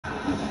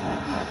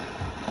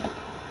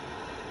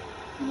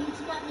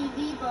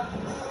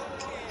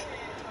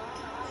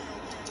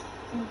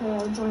Okay,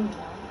 I'll join you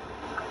now.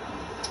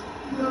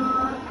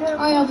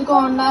 Hi, how's it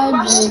going,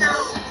 lads?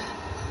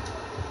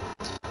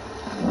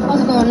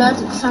 How's it going,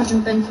 lads? It's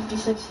Sergeant Ben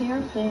 56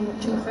 here, playing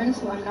with two friends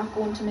who I'm not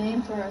going to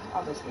name for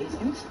obvious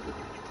reasons.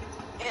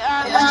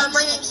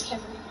 My name's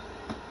Kevin.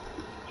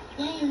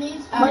 Yeah, your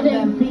name's My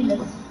name's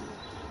Neelis.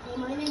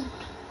 My name.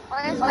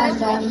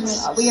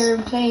 And we are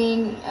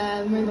playing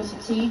Rainbow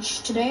Six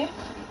Siege today.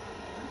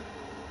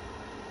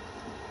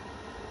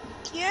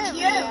 Yeah.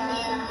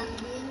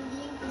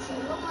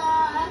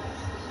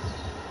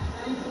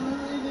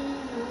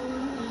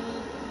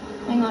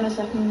 Hang on a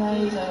second,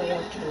 guys. I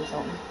have to do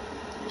something.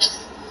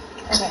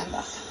 Okay, I'm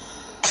back.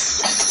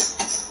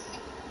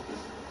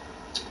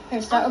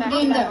 Here, start up the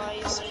game there.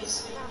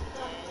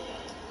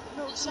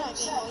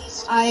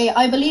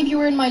 I believe you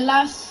were in my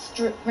last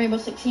Rainbow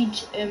Six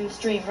Siege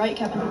stream, right,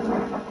 Kevin?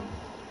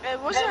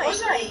 Was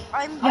I?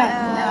 I'm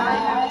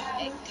media.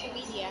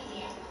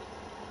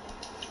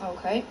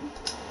 Okay.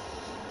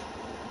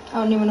 I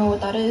don't even know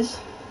what that is.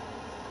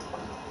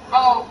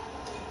 Oh,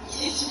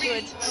 it's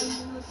good,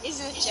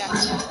 isn't it, Jack?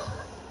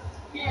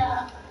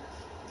 Yeah.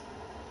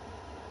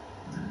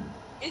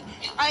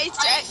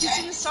 It's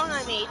in the song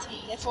I made.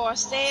 Therefore,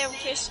 stay on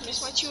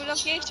Christmas. My true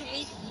love gave to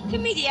me.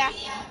 Comedia.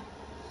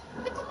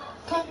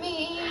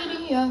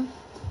 Comedia.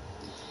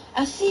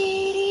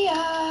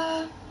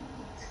 Acedia.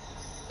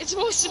 It's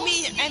supposed to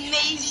mean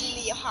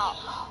amazingly hot.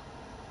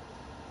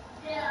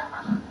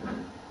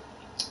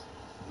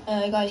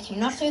 Guys, can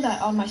you not say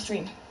that on my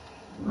stream?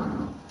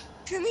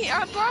 Comedia,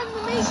 but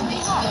I'm amazingly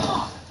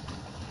hot.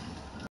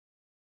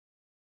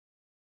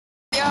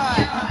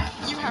 Yeah,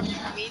 you have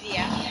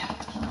comedia.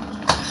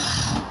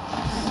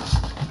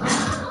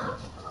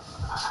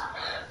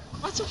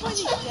 What's so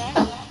funny, Jack?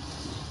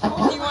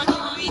 You want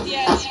comedia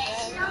as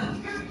well?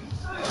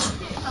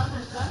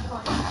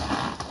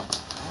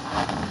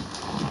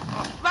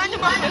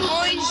 Random up my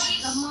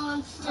boys. A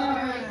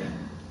monster.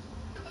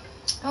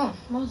 Oh,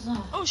 what was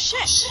that? Oh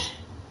shit.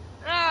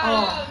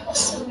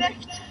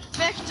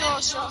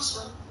 Vector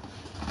shotgun.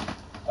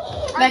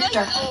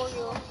 Vector.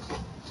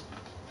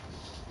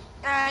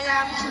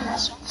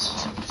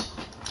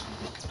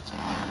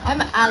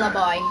 I'm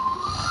Alibi.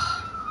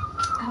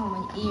 Oh,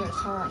 my ears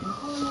hurting.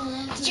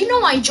 Did you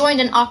know I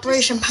joined an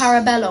Operation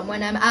Parabellum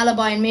when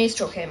Alibi and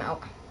Maestro came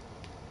out?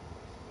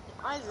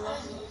 I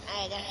love it.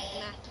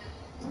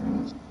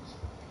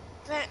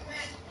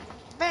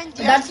 Ben,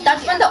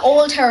 That's when the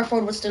old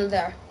Hereford was still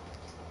there.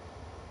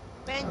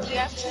 Ben, do you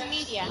have to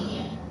media?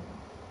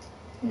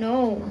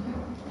 No.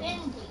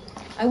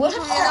 I would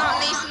You're have. not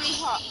amazingly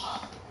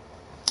hot.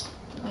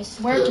 I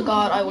swear to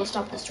God, I will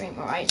stop the stream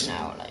right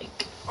now.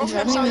 Like, Okay,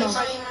 I'm sorry.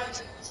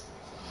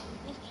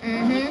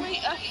 Mhm.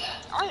 Wait,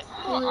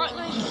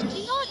 do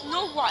you not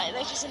know what?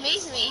 Like, it's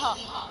amazingly hot.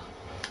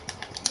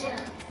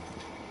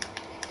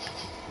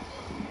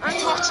 I'm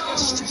toxic.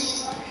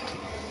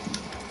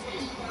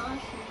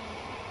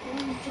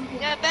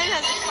 Yeah, Ben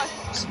has like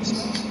 500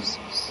 subscribers.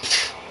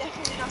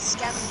 Definitely not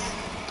scamming.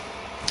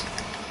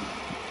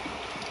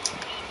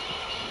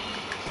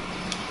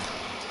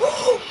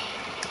 Oh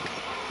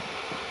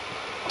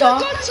my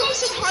God, someone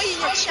said hi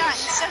in your chat.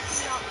 It's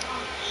definitely not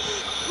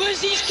me.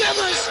 Where's these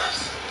cameras?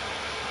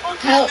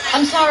 Hell,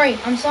 I'm sorry.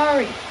 I'm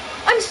sorry,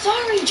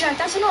 Jack.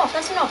 That's enough.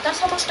 That's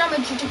how much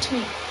damage you did to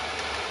me.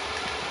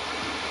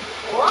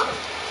 What?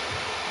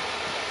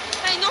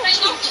 Hey, no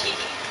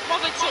cheating.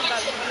 Robert said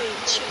about you doing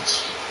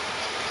cheat.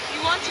 If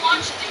you want to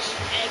do something,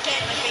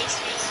 get in my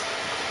basement.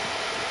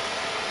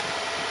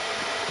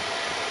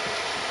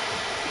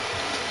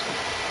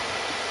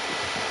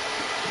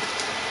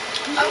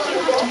 Why do you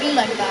have to be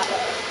like that?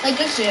 Like,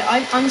 literally,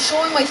 I'm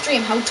showing my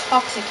stream how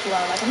toxic you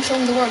are. Like, I'm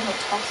showing the world how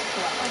toxic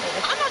you are.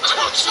 I'm not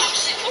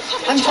toxic.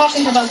 I'm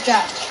talking about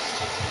Jack.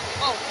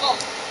 Oh.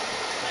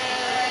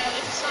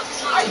 If it's not me,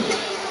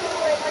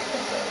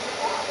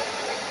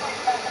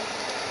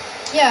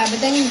 Yeah, but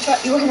then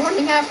you were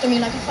running after me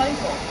like a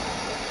psycho.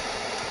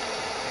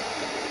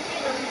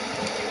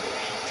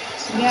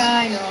 Yeah,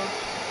 I know.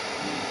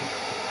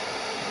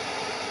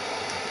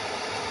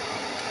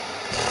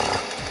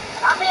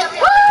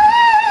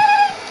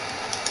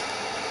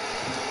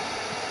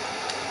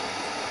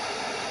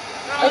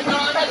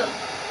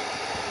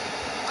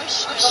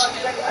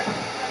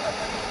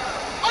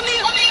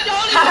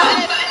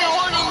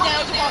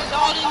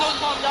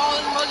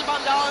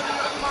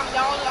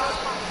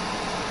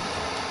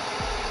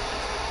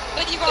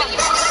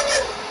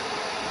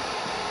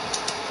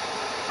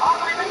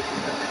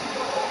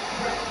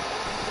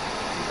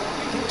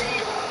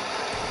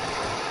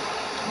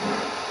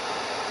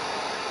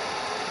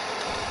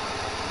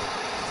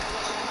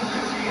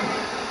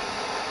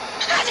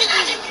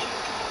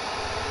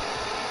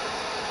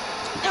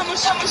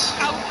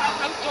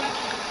 How dumb can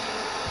you be?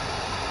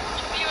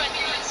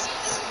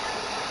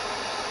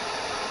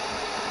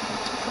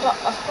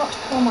 I forgot to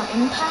put on my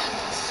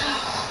impacts.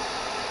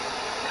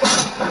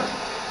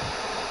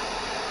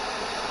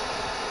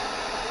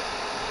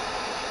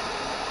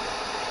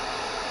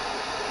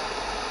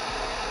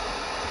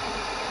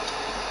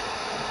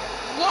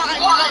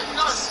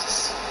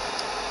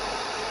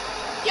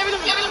 Get rid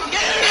of him! Get rid of him!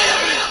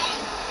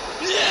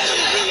 Get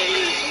rid of him!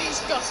 He's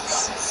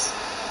guts.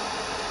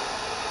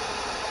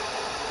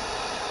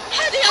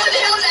 How the hell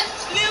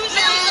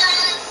losers?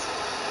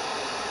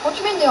 What do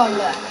you mean they all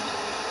left?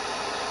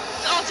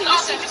 Oh, to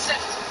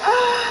yourself.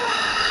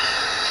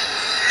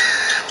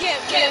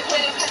 Get rid of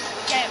him.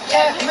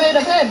 Get rid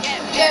of him.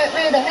 Get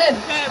rid of him.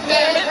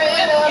 Get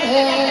rid of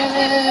him.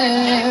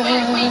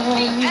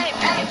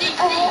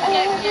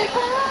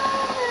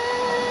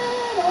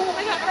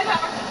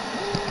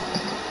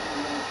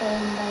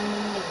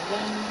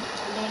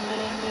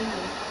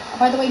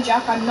 By the way,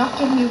 Jack, I'm not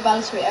giving you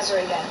Valkyrie ever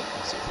again.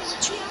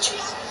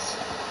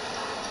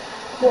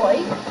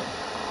 Why?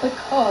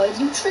 Because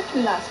you tricked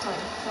me last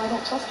time, so I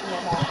don't trust you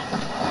no more.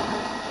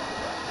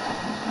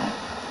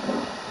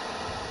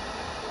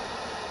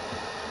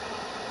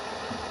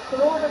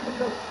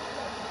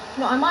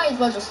 No, I might as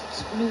well just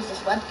lose this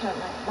webcam.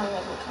 I might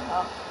as well turn it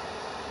off.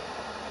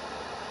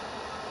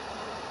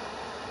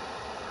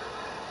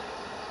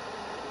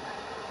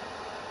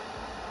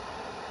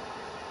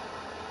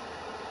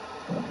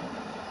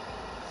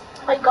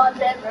 I got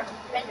better.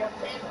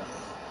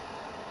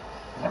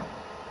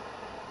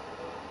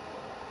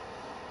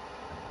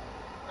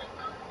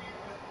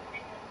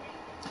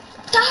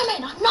 Damn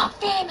it, I'm not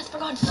famous for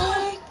God's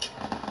sake!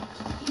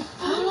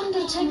 How long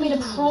did it take me to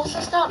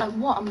process that? Like,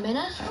 what, a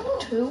minute?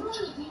 2?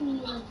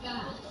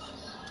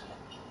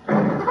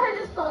 I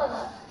just thought of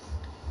that.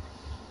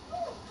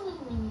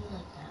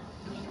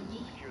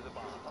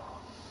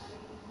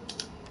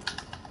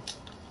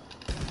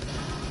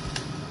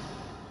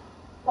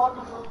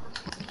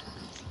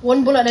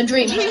 One bullet and a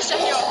dream. Please,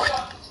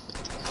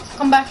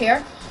 Come back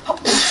here.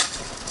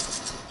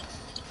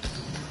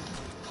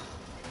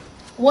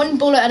 One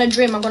bullet and a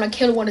dream. I'm gonna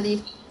kill one of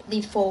these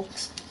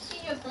folks.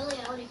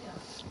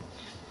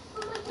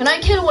 Can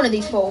I kill one of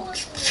these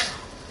folks?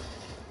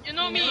 you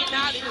know me,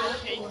 Natalie,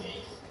 okay?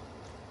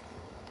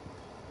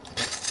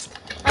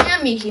 I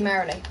am Mickey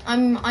Marley.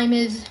 I'm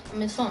his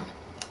son.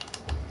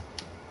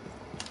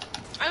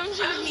 I don't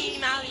think me,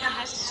 Natalie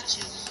has his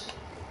juice.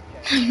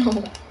 I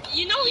know.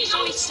 You know he's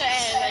only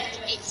like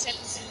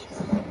 8-17.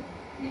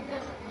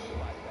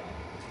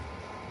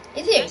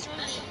 Is he? That's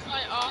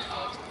quite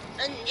awkward.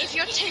 And if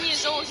you're 10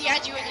 years old, he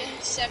had you when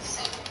you're 7.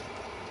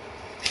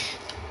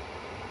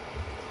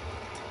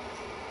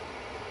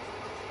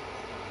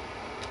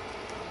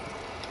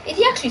 Is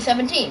he actually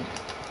 17?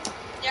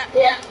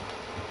 Yeah.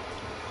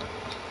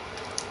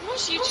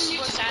 Most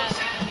YouTubers have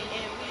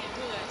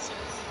bullets.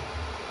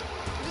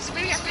 Because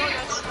maybe I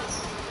thought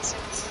that's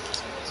 17.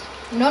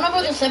 None of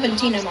us are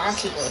 17 and we're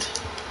actually good.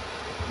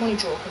 I'm only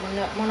joking.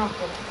 We're not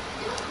good.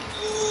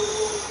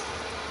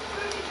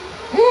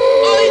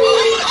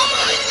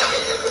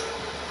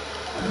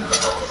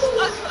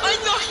 I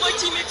knocked my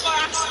teammate by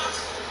accident.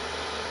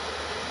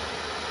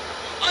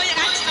 I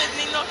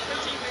accidentally knocked my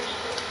teammate.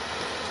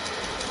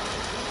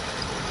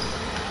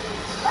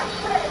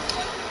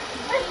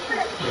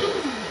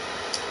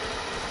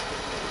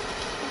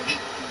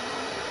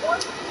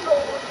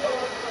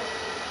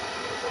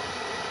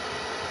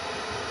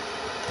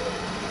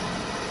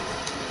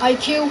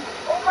 IQ.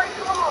 Oh my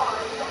god!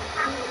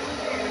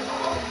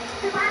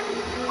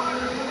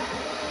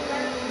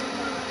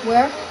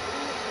 Where?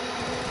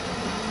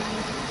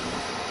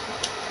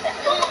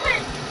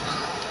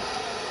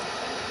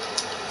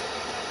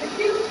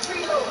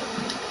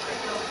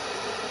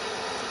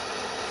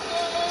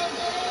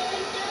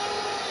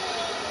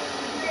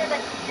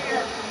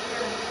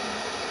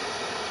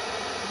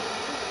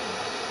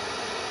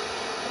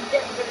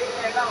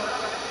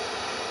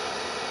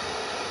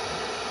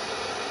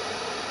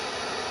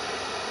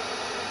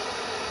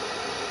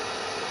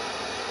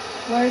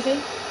 Where is he?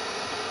 He's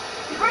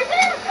right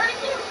there! Right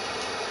here!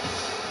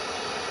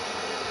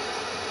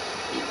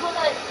 He's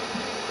gonna...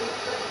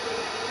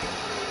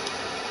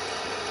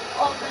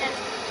 Oh man.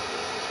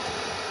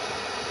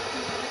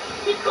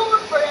 He's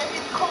going for it.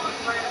 He's going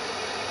for it.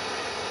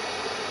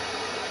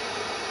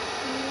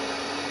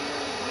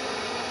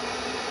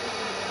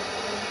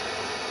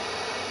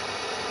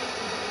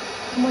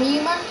 Will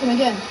you mark him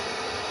again?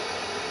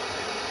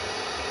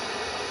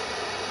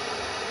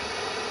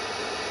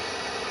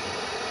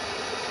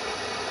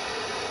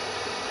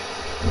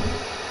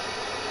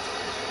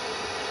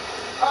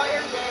 Oh,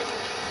 you're dead.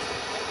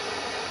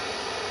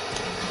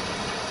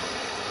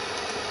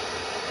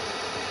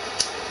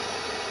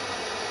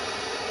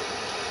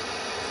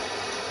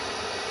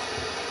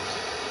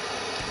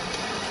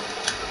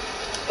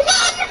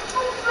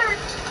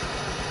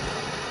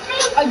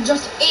 I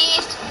just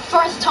aced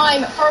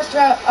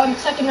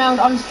second round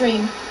on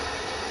stream.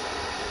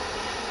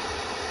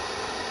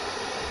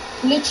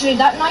 Literally,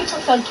 that nitro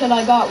cell kill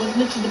I got was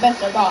literally the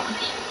best I got.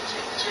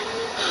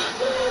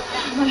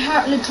 My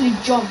heart literally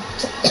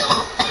jumped.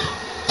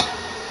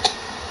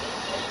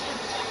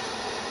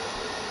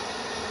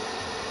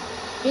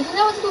 You think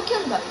that was a good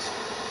kill, guys?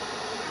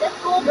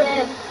 Let's go,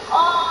 man.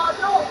 Oh,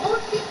 no.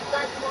 Both these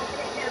guys will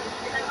get him.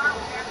 Get him out.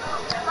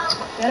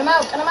 Get him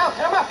out, get him out,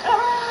 get him out, get him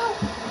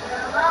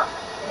out!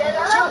 Get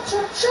him out.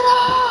 Shut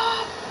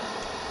up!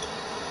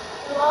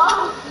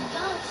 Wow.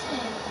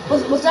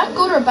 Was that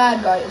good or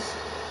bad, guys?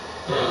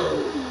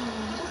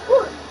 Of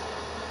course.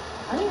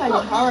 I think I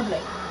did horribly.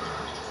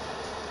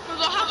 No,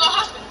 that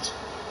happened.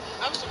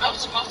 I was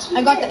about.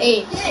 I got the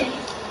 8.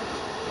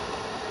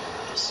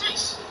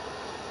 Nice.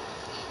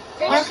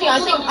 Honestly,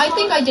 I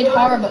think I did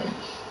horrible.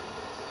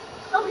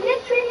 So we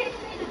did 3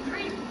 HP to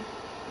 3.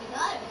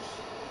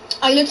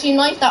 I literally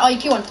knifed that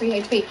IQ on 3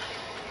 HP.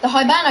 The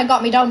Hibana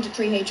got me down to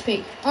 3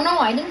 HP. Oh no,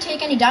 I didn't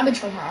take any damage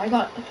from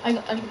her.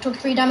 I took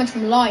 3 damage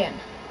from Lion.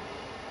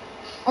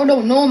 Oh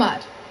no,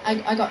 Nomad.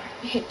 I got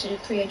hit to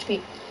 3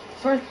 HP.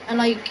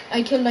 And I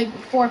killed like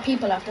 4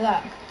 people after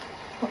that.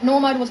 But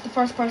Nomad was the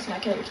first person I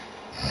killed.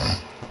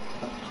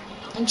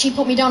 And she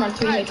put me down on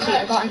 3 HP.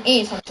 I got an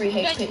ace on 3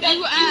 HP.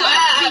 You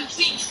are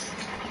peace.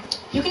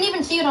 You can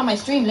even see it on my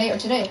stream later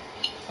today.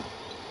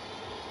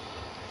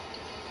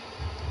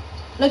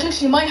 Like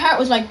literally, my heart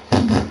was like.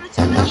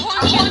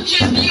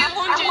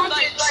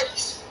 100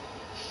 likes.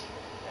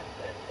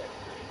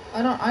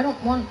 I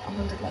don't want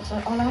 100 likes.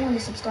 All I want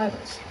is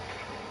subscribers.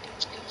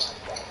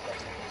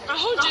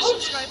 100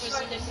 subscribers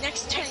in the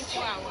next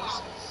 24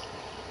 hours.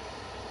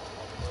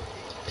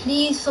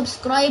 Please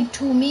subscribe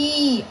to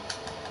me.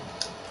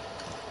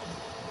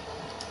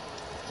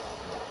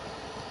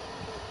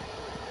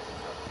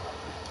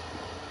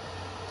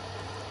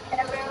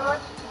 Everyone,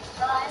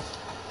 guys.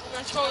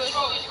 Let's go.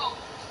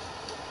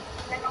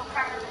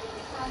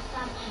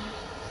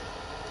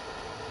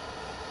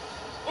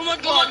 Oh my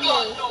god,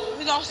 no.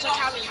 We lost the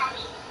carry.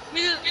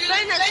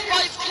 Then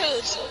has 5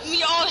 kills.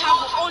 We all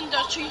have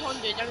under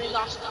 300 and we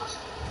lost us.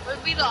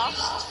 But we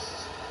lost.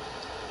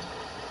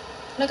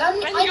 Like I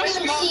didn't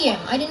even see him.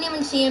 I didn't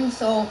even see him,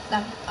 so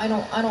that I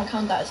don't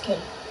count that as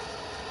kill.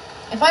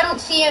 If I don't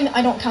see him,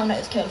 I don't count that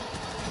as kill.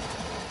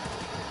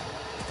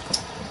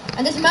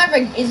 And this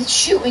Maverick is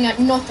shooting at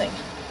nothing.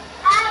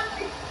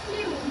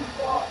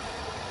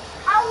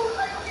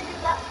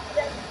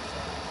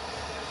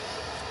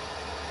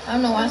 I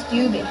don't know, ask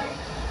Yubi.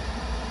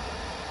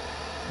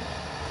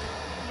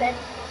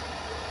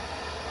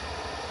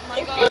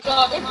 My god,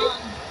 come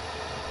on.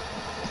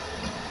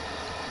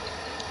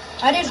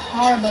 I did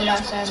horrible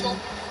last time.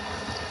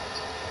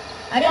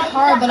 I did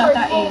horrible at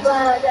that age. Oh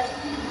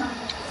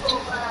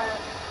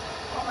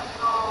my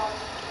god.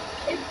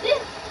 Is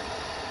this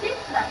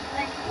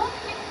like what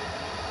is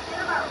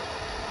about?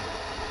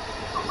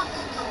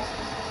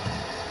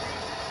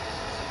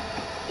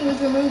 He was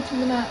removed from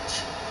the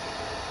match.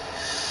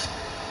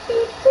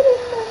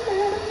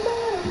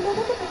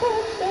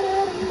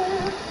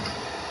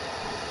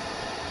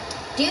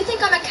 Do you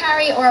think I'm a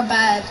carry or a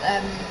bad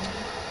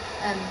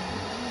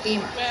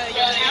gamer? Well,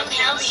 yeah,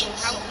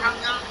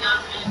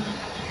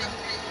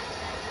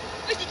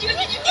 Wait, did you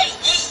get 8?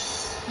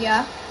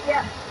 Yeah.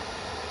 Yeah.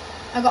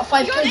 I got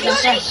 5 kills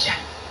last time.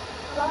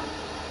 Oh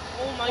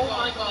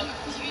my god.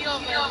 You are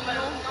really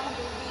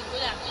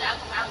good at that.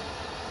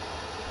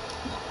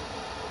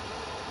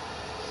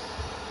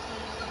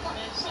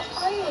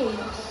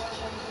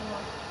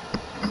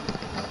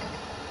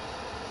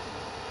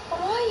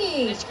 What are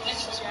you? Let's go.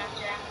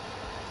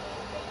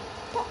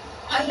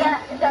 And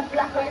that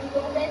black red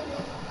golden.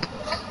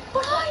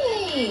 What are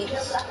you?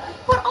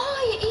 What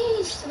are you?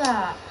 Is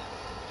that?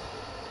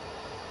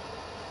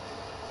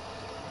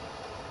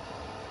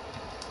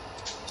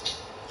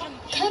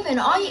 Kevin,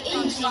 I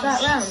aced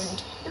that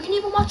round. You can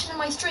even watch it on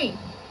my stream.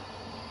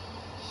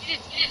 Okay,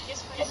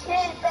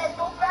 then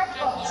don't brag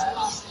about it.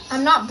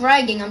 I'm not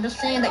bragging, I'm just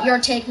saying that you're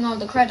taking all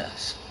the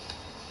credit.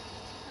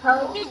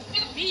 How?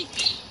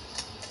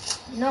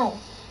 No.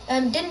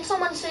 Didn't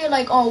someone say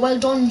like, oh, well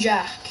done,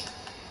 Jack?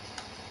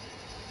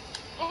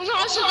 Oh no,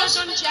 I said well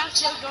done, Jack,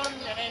 well done,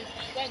 Ben.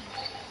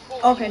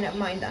 Okay, never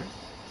mind then.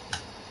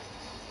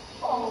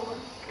 Oh.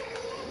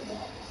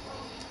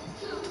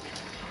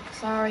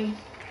 Sorry.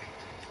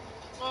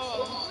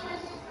 Oh.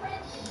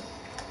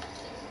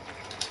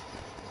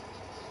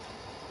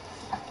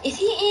 Is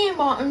he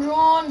aimbotting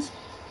drones?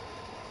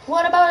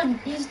 What about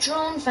his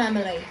drone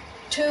family?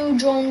 2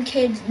 drone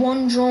kids,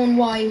 1 drone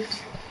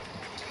wife.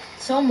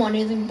 Someone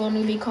isn't going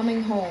to be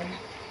coming home.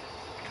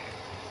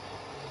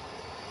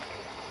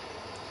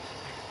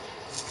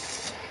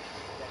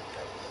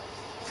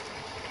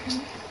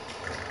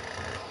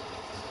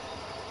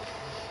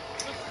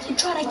 You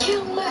try to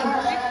kill me.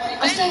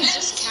 I say,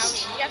 Just carry.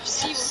 You have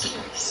 0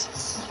 kills.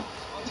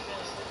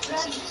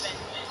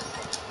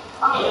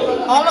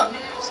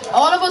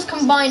 all of us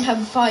combined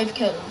have 5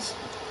 kills.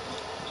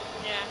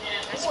 Yeah,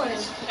 that's good.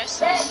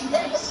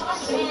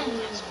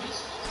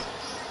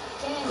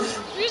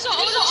 Who's our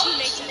other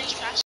teammates in this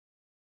trash?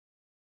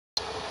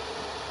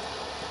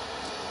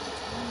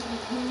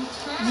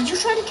 Did you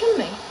try to kill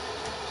me?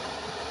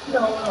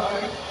 No.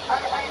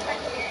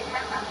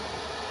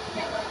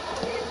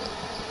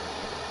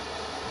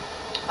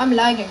 I'm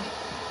lagging.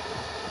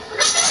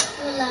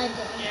 You're lagging.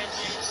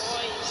 Yes,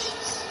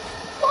 boys.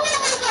 Oh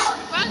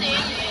Run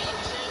in.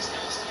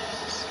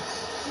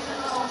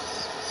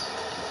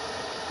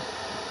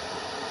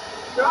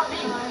 Drop me.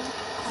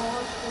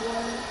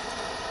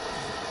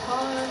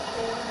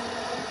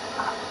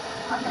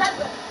 I'm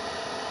Kevin.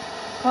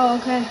 Oh,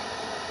 okay.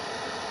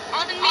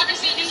 I didn't make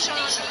this edition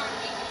on me.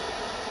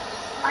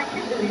 I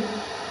can do it.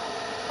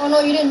 Oh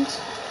no, you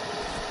didn't.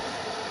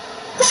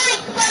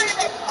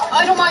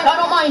 I don't mind. I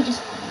don't mind.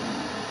 Just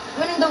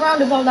winning the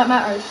round is all that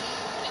matters.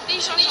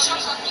 These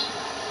shots on me.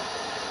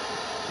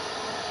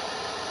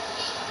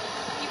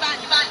 You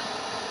banned.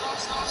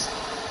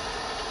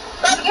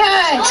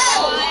 Yeah.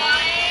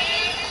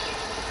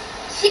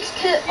 6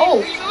 kills.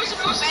 Oh,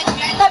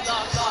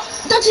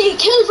 that's 8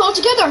 kills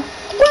altogether.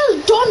 Well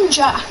done,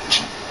 Jack.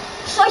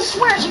 I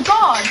swear to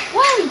God.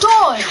 Well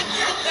done.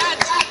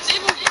 They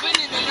were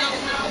winning now.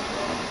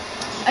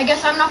 I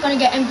guess I'm not gonna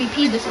get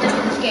MVP this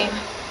game.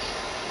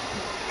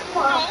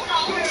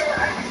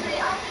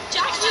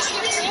 Jack just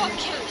hit 4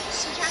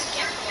 kills. He can't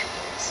get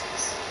kills.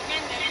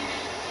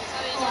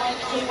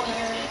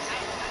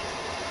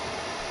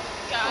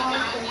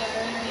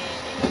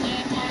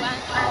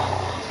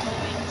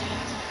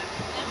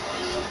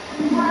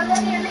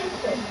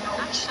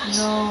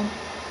 No.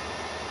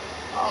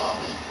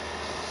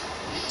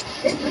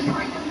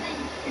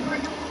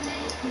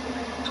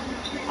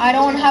 I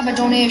don't have a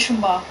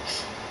donation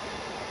box.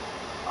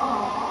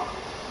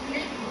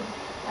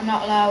 I'm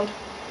not allowed.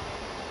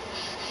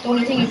 The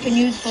only thing you can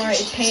use for it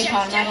is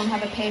PayPal, and I don't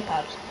have a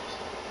PayPal.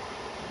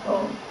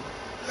 Who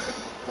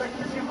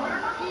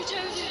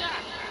told you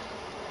that?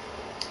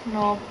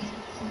 No.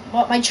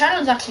 But my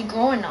channel is actually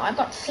growing now. I've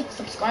got 6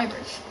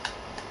 subscribers.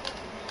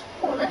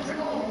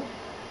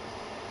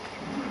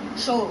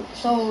 So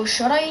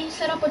should I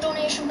set up a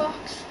donation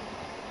box?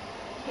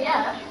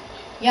 Yeah.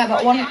 Yeah,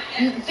 but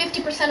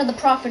 50% of the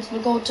profits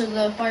will go to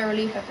the fire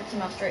relief efforts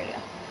in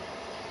Australia.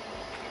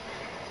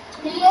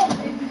 Yes,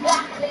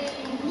 exactly.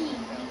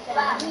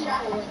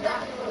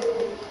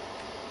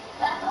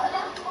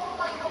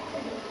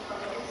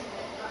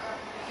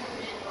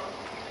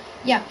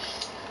 Yeah.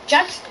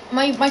 Jack's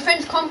my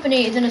friend's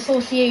company is in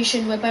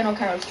association with Ben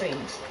O'Carroll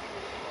Streams.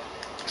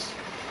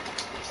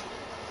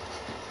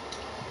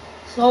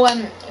 So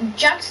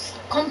Jack's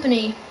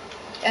company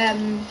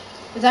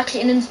was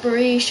actually an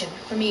inspiration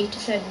for me to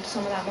send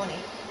some of that money.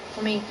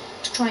 For me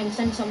to try and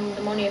send some of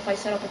the money if I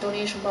set up a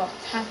donation box,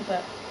 half of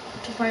it,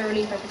 to fire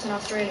relief efforts in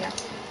Australia.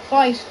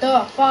 Fight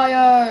the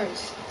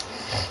fires!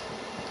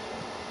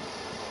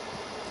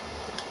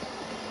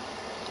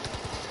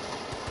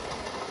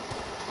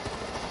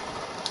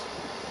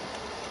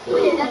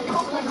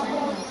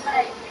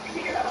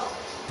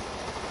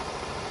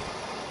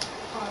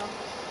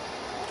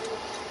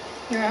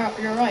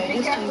 You're right, it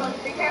is too.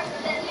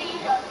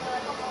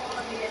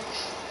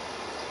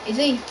 Is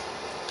he?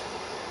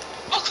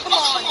 Oh, come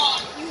on.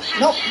 You have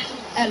Nope. it.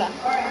 Ella.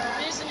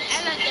 There's an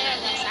Ella there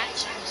that's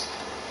actually.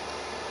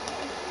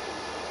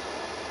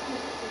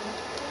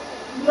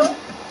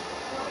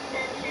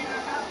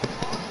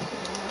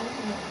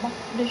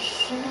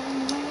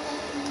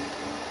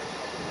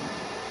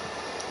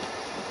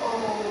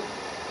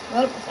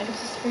 Well, looks like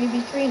it's a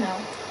 3v3 now.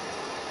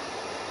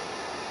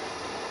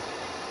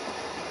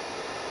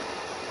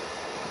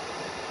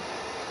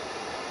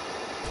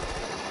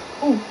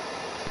 Ooh,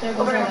 there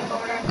goes Ella.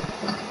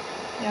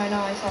 Yeah, I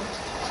know, I saw.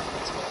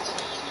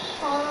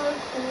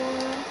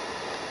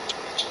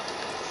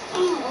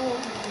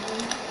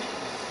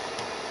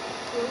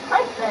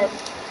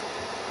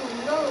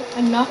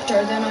 I knocked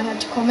her, then I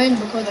had to come in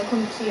because I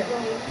couldn't see her.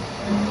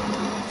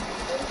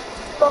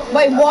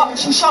 Wait, what?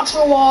 She shot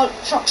through a wall,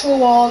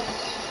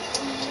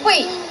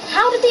 Wait,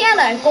 how did the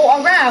Ella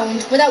go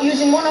around without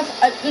using one of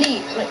a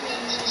lead? Like,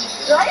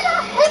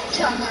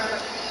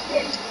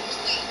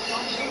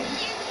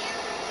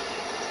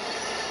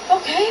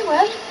 okay,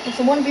 well, it's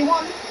a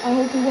 1v1. I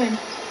hope we win.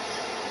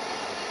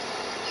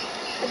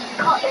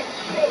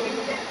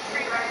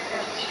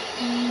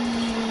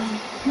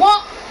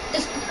 What?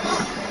 This...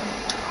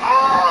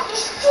 Oh,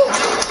 this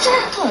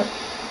jackal!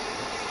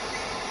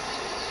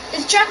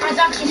 This jackal is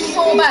actually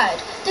so bad.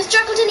 This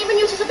jackal didn't even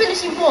use his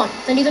ability once,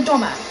 and he's a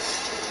dumbass.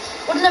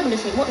 What level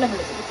is he?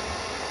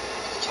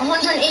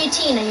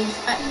 118, and he's...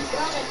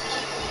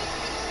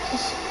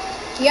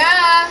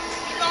 yeah!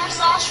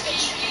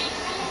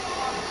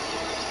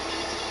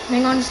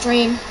 Hang on,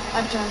 stream.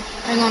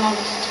 Hang on.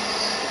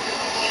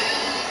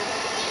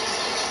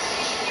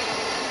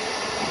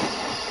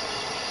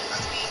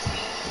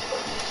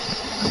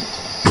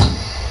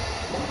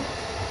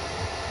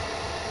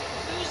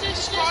 Who's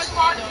this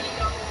squad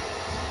leader?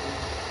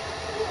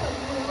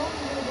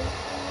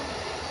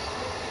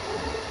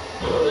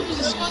 Who's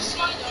the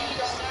squad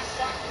leader?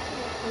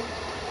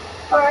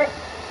 Alright.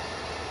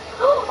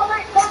 Oh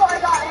my god, I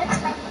got it.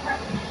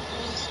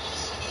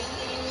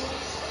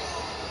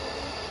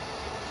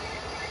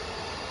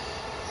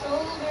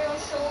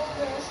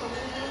 Shoulder,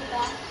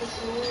 back to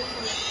shoulder.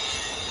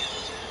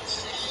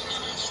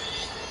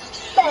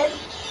 Ben.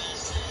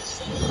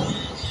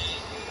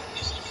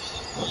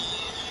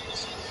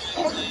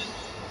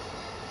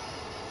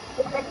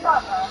 It's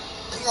not her.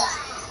 Yeah.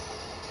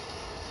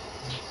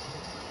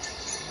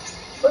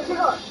 What's it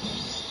on?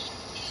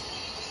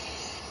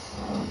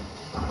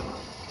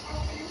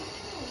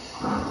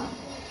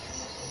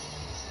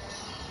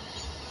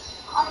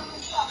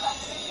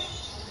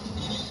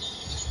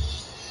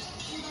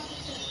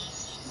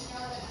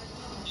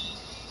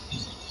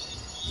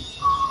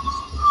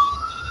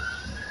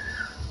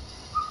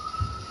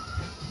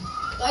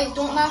 Guys,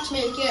 don't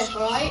matchmake yet,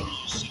 alright?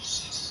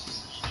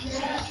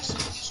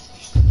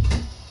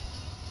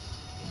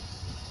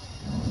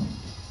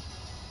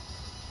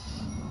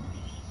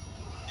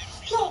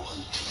 No.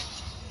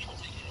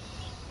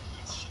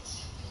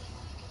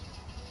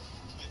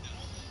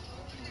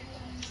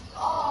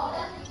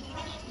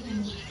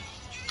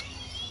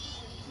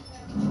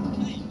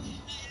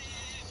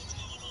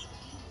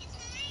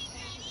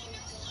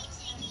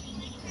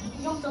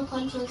 Jumped up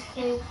onto his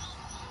face.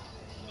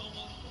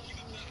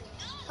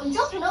 I'm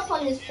jumping up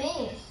on his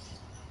face.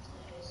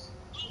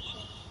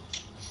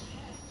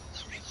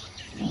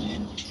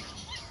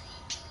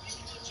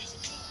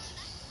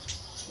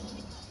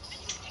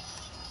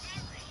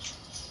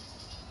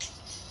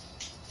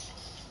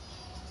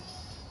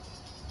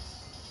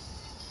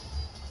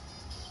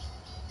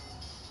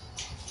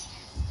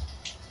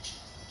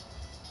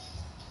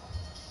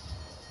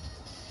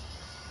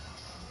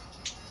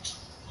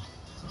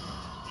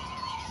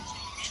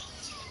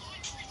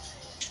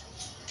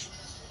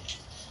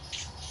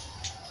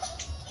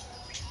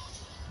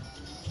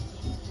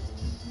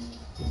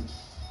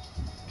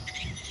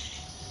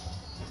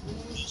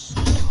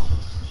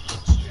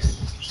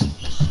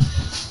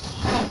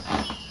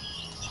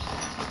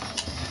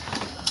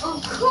 Oh,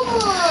 come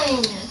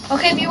on!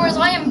 Okay, viewers,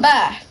 I am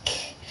back.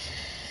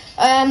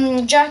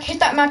 Jack, hit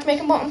that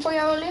matchmaking button for you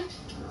earlier.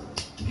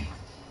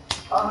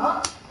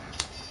 Uh-huh.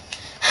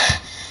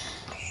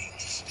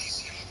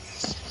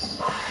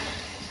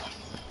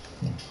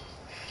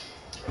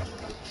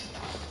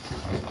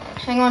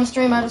 Hang on,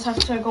 stream, I just have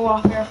to go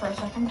off here for a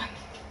second.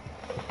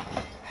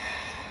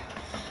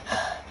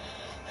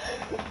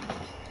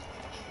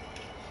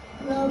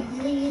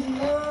 Lovely,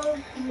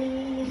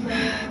 lovely,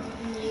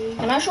 lovely.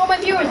 Can I show my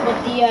viewers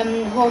what the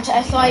road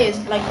to SI is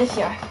like this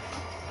year?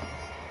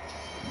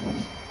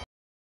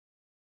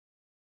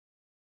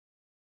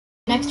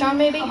 Next round,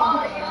 maybe?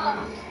 Oh, yeah.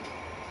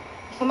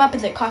 What map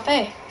is it?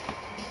 Cafe?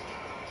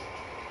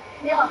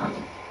 Yeah.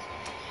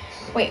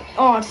 Wait,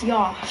 oh, it's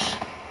Yosh.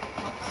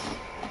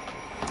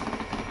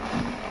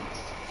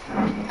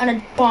 And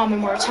a bomb,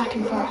 and we're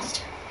attacking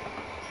first.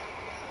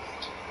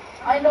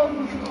 I know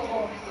who to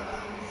go.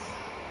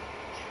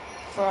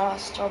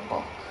 Frost or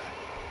Buck.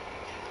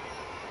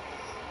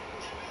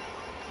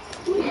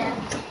 Yeah.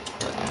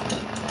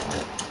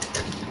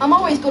 I'm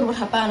always good with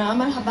Habana.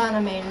 I'm a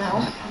Habana main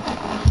now.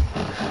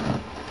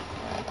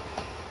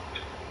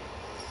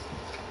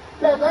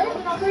 No,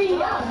 they're not really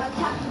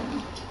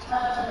attacking.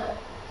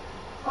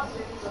 What's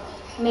it?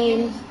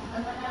 Main.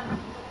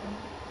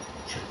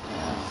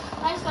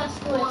 I just got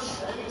squished.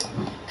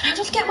 Can I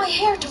just get my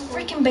hair to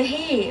freaking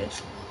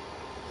behave?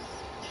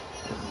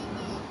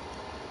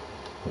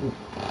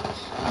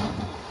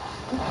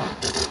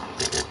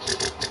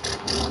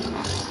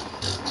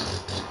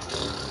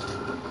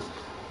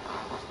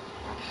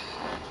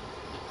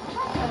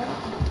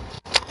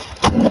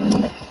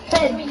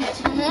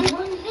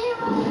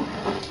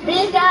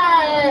 This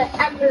guy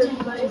actor.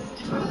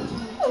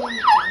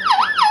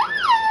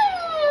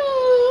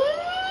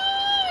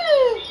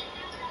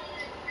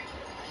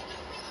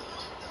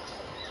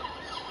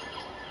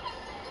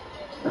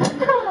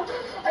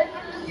 I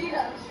didn't see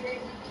that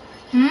stream.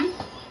 Hmm?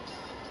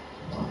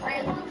 I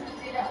didn't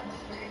see that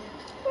stream.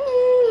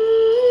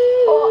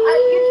 Oh, I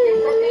get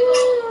this. I think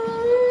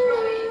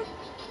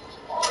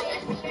oh,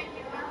 yes, you make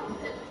me around.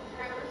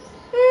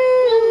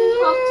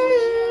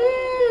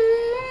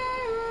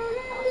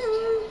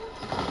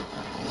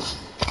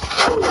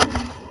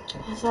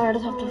 Sorry, I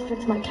just have to fix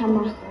my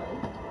camera.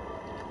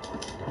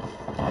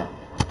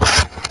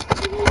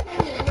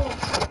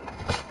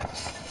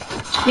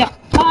 Yeah,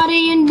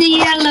 party in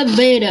the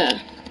elevator.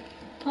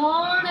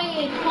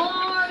 Party,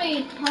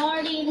 party,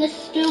 party, the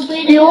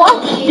stupid. Do you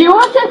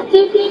watch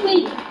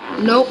STTV?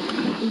 Nope,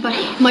 but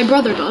my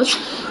brother does.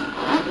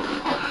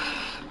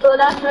 So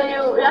that's where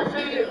you,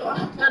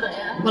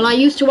 yeah. Well, I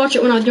used to watch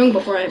it when I was young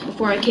before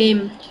I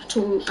came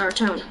to our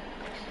town.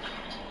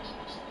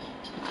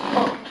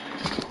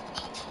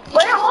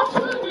 Where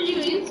also did you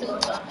use it?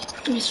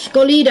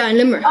 Scolida in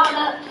Limerick. Oh,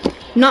 that.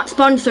 Not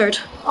sponsored.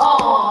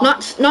 Oh.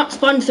 Not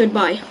sponsored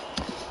by.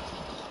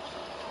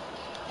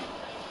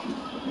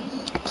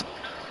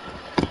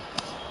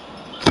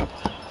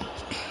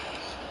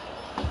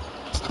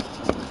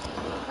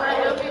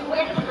 I've been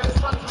waiting for the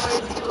sponsors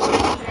to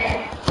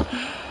say.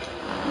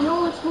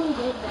 No, it's really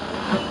good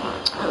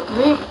though.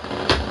 Okay.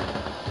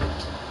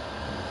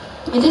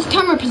 Is this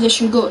camera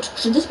position good?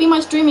 Should this be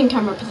my streaming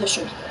camera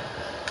position?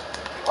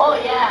 Oh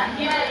yeah.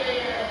 Yeah.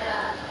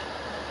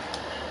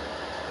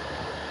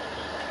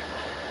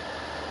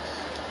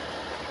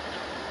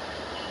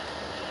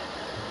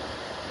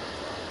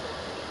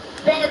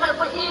 Babe, I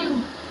put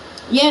you.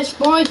 Yes,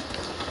 boy.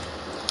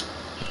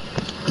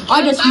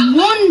 I just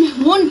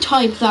one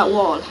type that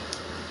wall.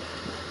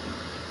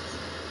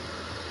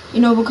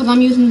 You know, because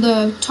I'm using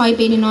the Type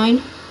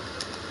 89.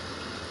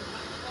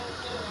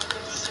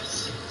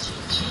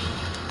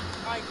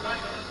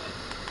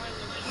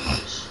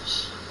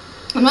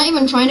 I'm not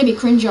even trying to be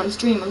cringy on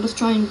stream. I'm just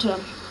trying to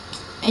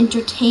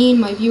entertain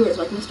my viewers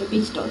like Mr.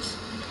 Beast does.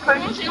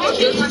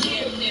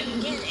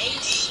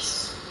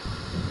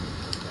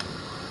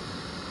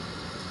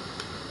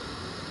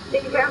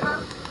 Big grandma.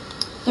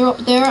 They're up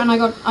there, and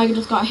I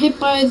just got hit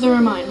by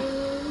their mine.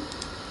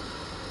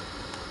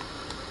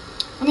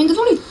 I mean, there's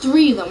only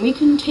 3 of them. We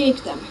can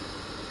take them.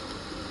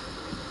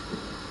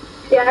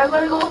 Yeah, I'm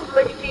gonna go for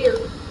my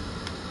field.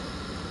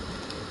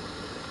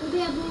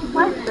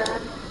 What's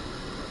that?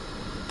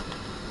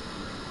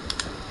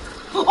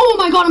 Oh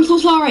my god, I'm so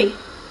sorry.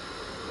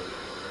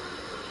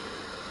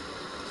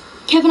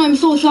 Kevin, I'm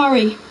so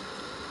sorry.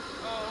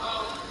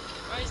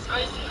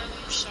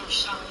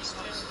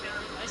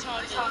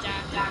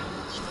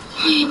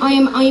 I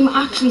am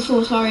actually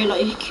so sorry,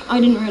 like, I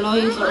didn't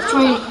realise. I was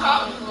trying.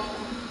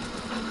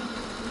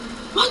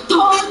 What the?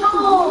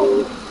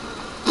 Oh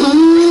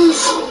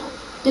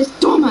This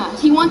dumbass.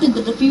 He wanted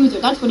the diffuser,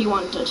 that's what he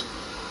wanted.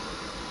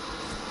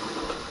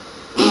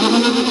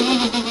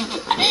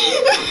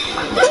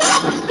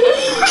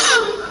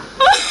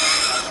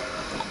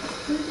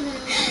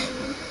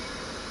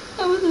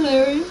 That was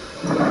hilarious.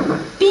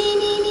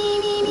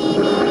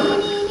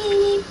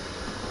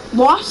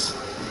 What?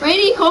 Where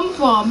did he come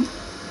from?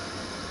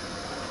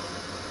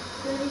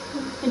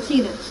 Let's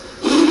see this.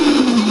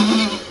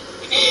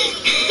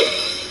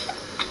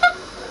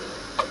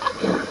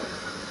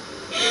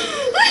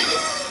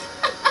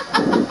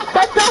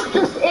 That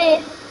doctor's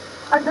ace.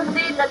 I'm just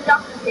saying that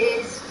doctor's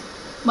ace.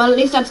 Well, at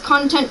least that's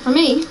content for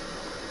me.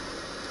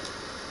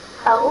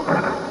 How?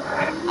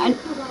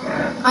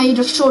 I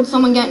just showed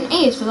someone getting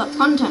ace, so that's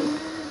content.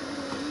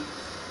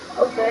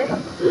 Okay.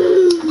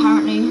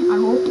 Apparently, I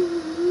hope.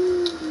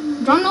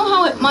 Do you know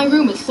how my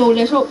room is so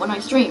lit up when I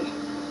stream?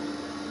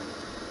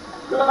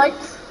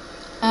 Lights.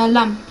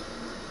 Lamp.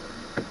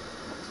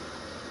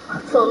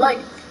 So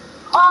lights.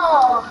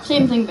 Oh,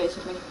 Same thing,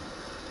 basically.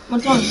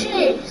 What's wrong?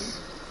 shit.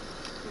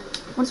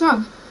 What's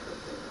wrong?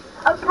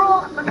 I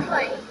broke my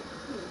plate.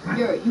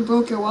 You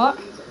broke your what?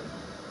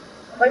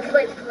 My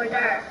plate to my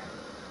dad.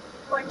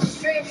 Went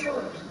straight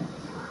through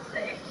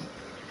it.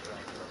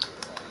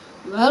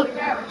 Well,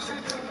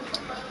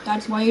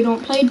 that's why you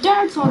don't play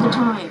darts all the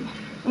time.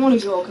 I'm only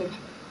joking.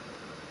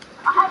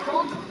 I have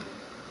one.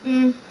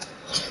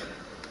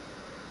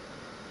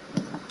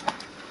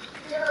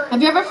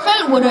 Have you ever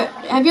felt what it?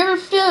 Have you ever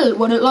felt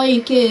what it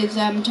like is to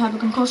have a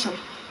concussion?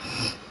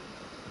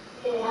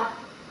 Yeah.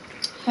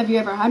 Have you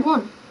ever had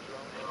one?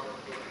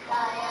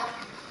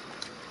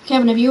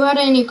 Kevin, have you had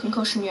any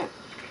concussion yet?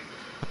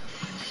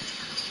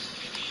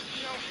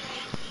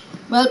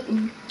 Well,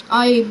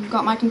 I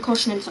got my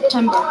concussion in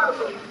September.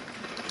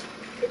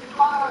 It's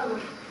horrible.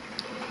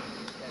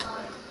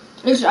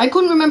 Listen, I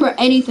couldn't remember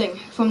anything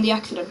from the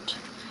accident,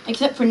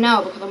 except for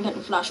now because I'm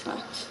getting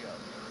flashbacks.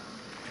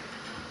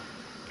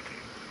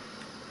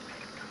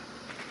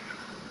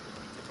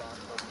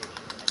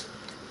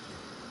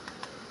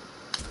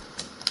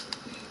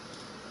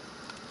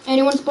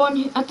 Anyone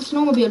spawn at the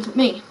snowmobiles with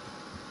me?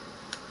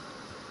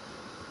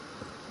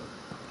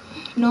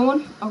 No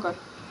one? Okay.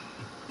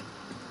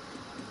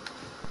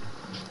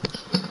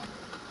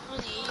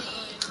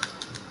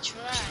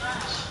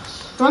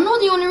 Do I know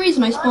the only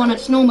reason I spawn at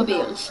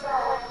snowmobiles?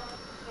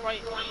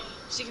 Right.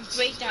 So you can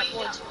break that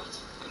wood.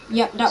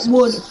 Yeah, that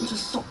wood is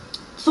just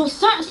so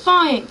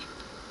satisfying.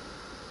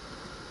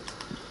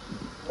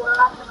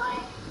 Well,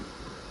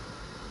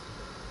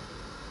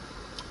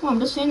 I'm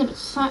just saying that it's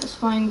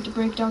satisfying to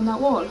break down that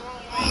wall.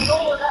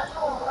 Oh, that's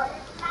all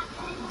right.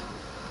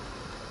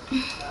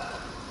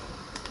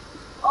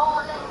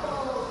 Oh, that's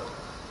all.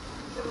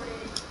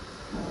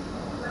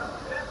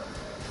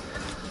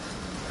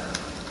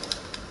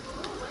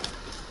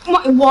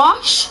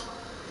 What?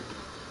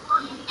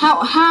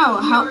 How?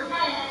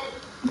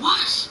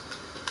 What?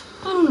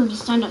 I don't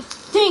understand a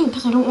thing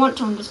because I don't want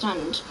to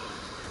understand.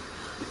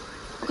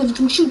 Because you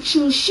can shoot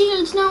through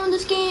shields now in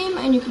this game,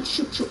 and you can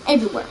shoot through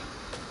everywhere.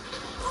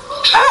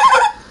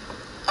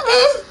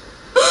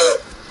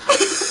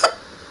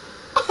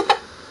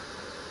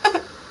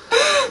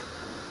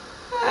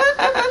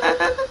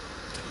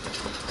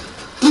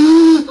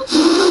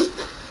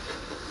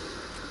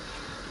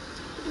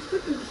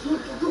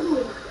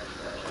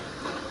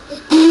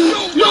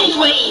 No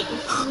way!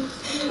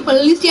 Well,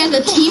 at least he has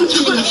a team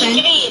killing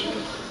defense.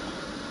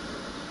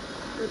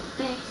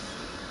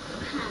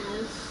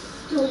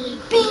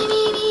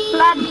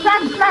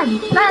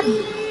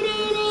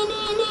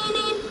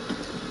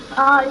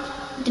 Blood.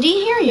 Did he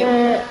hear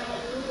you?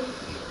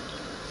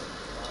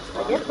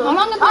 I guess so. How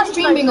long has my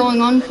stream been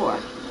going on for?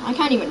 I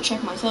can't even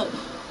check myself.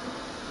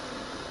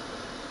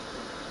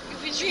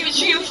 If it's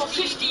streaming for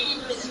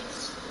 15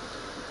 minutes.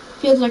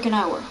 Feels like an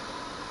hour.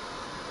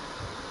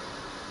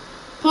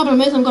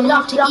 Problem is, I'm gonna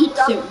have to eat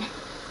soon.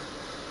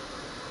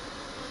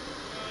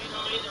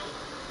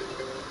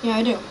 Yeah,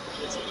 I do.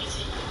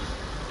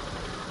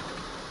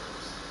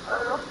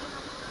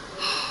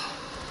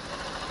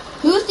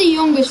 Who's the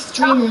youngest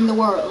streamer in the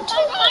world?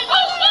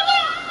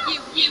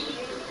 You.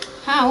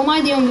 How am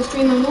I the youngest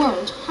streamer in the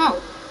world? How?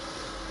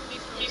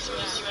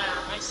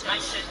 I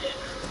said it.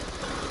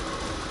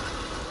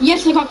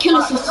 Yes, I got kill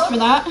assists for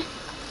that.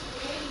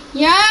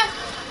 Yeah?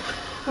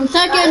 I'm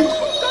second.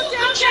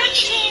 Goddamn Jack!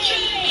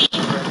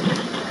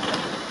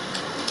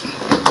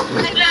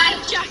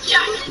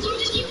 Jack, what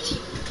did you do?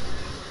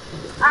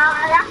 I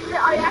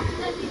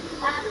accidentally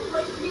snapped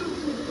my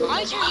fuse.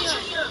 I can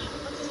hear.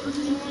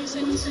 Okay, no one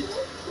said this.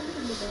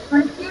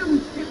 My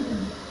fuse.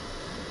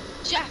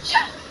 Jack.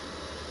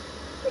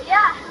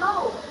 Yeah,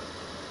 hello.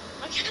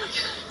 I can't.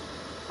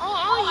 Oh,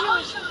 I hear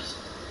it.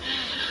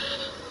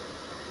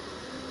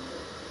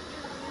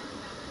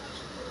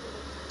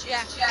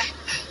 Jack.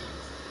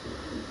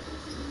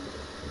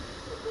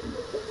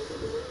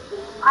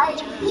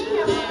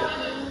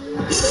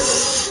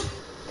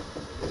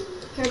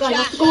 Here, guys, I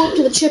have to go up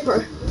to the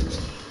chipper.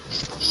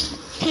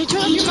 Can you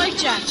turn off your mic,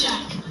 Jack?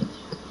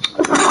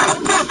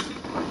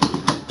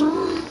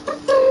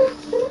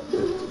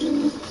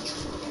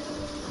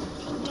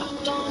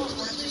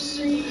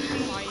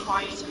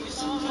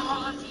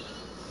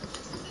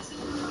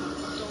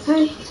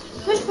 Hey.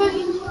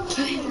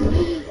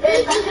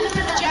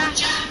 Jack.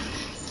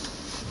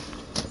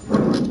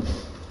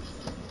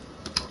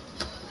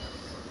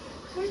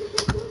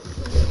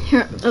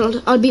 Here,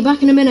 I'll be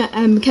back in a minute,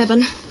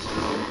 Kevin.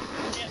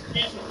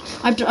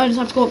 I just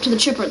have to go up to the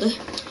chipper.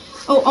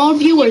 All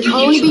viewers,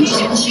 I'll only be...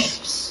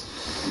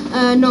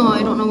 no,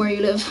 I don't know where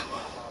you live.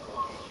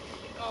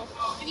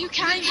 Oh, if you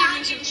can give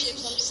me some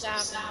chips, I'm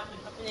starving.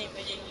 I've been eating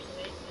veggies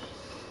today.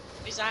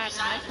 Because I have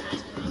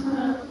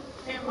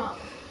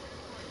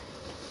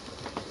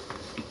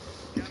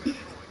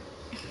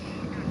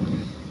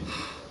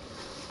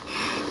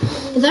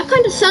Is that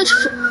kind of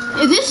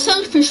is this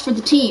selfish for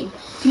the team?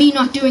 Me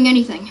not doing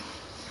anything.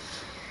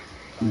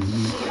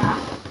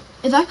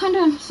 Is that kind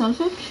of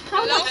selfish?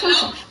 How is that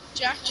selfish?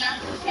 Jack.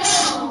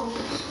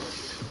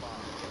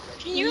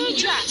 Can you hear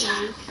Jack?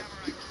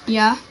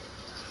 Yeah.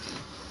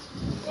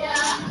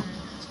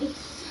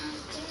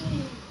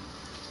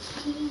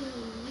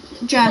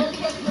 Jack.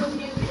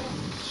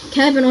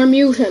 Kevin,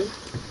 unmute him.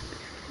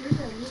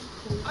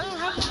 I don't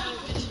have to do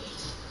it.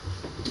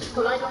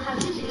 Well, I don't have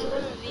to do I'm it.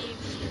 gonna leave.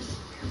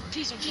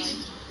 Please don't try.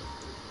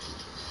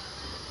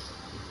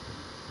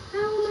 How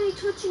am I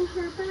touching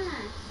her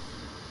back?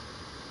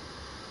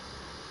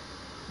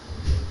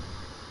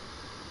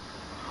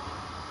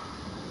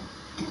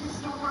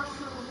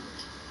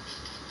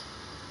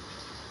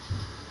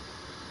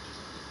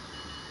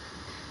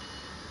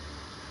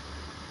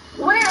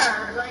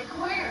 Where? Like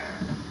where?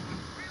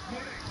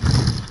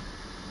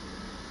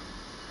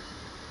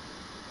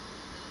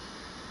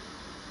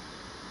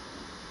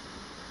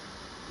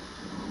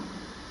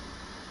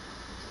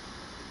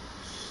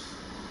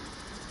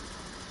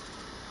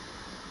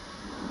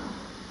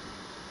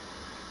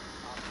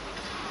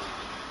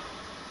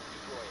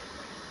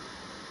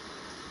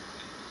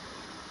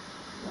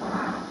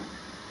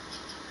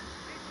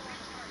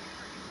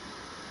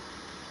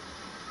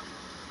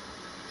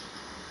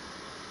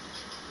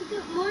 Look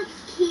at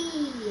Mark's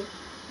key.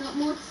 Not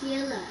Mark's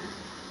yellow.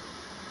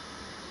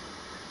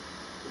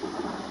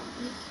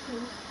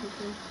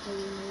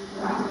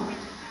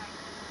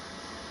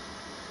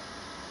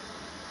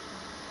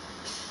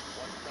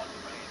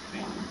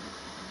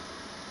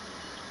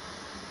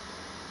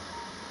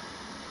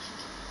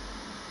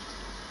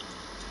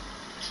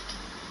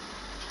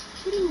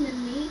 Hitting the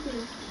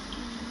neighbors.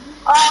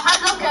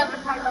 Hello,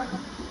 Kevin. Hello.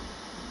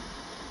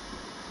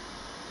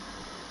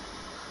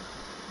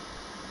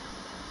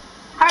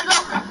 Hello.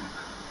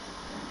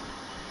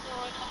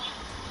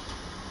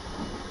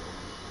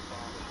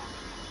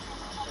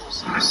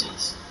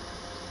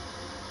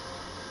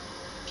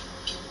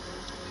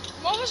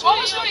 What was who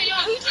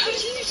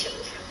did you do?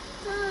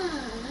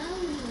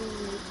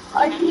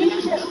 I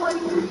think that when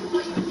you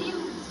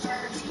use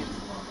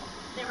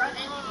they run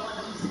into one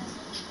of them.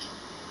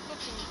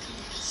 Fucking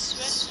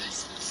sweat.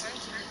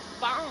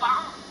 Bomb.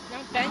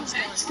 Now Ben's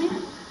gone.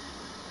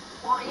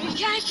 We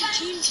can't keep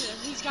team to him.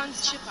 He's gone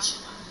to chipper.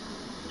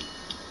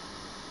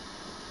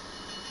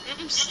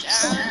 I'm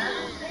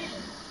starving.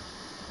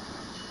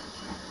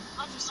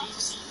 Obviously,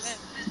 he's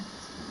left.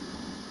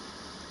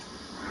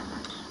 I'm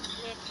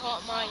gonna put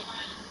my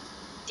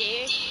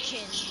dick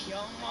in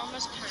your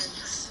mama's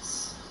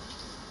pants.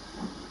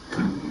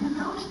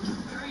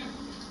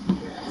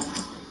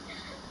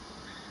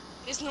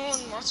 There's no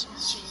one watching the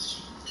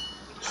stream.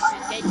 This is a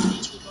dead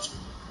YouTuber.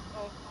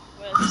 Oh,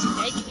 well, he's a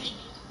dead YouTuber.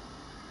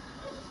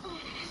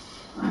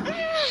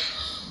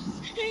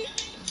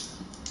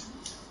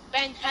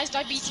 Ben has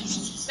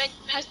diabetes. Ben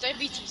has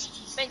diabetes.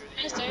 Ben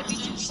has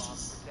diabetes.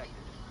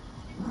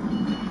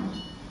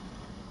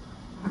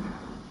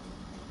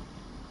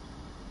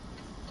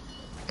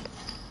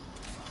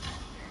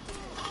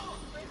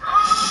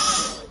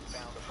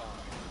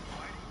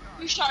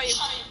 Who shot you?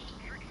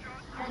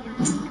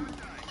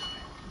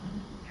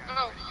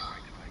 Oh.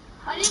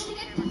 I didn't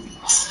get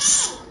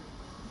this.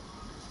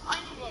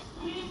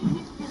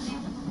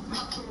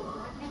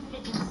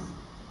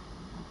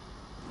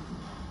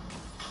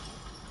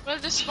 Well,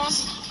 this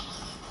sponsor.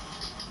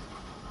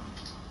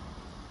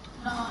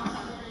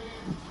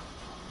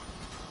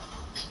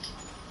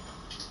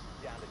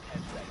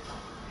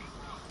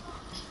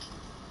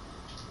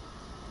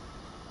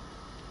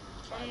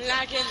 I'm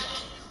lagging.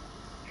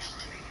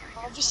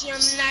 Obviously I'm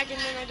lagging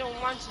and I don't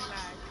want to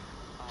lag.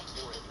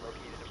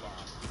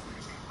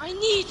 I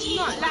need to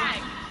not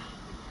lag.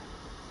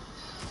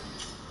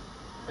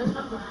 That's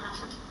not gonna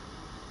happen.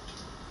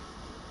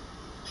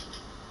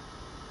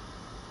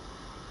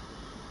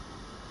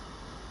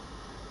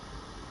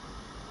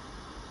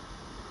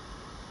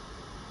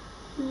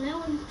 Now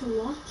I have to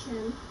watch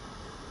him.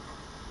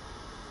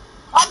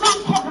 I'm not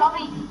in heaven,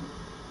 I'm easy.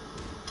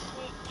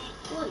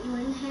 What, you're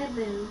in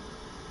heaven?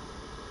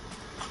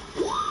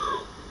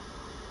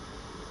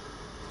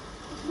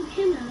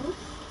 Okay, now.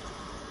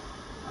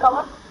 Go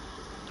on.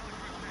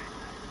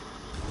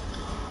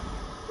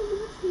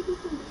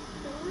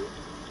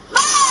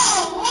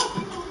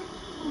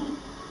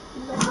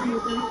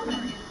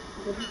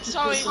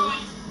 Sorry.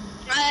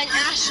 And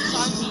Ash is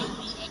on me.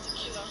 That's a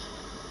killer.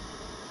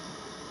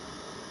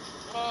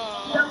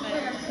 Oh,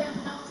 man.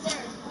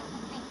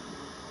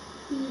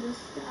 He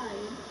just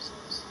died.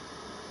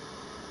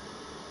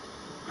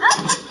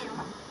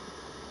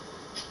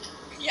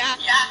 Yeah.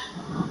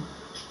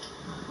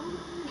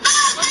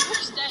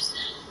 What's that?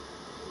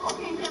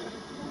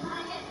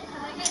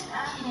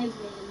 Heaven.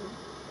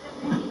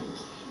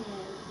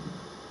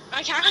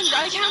 I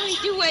can't really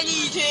do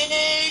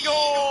anything.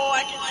 Oh,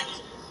 I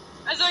can.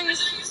 As long as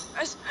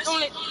don't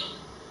let.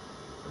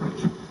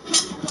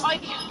 I.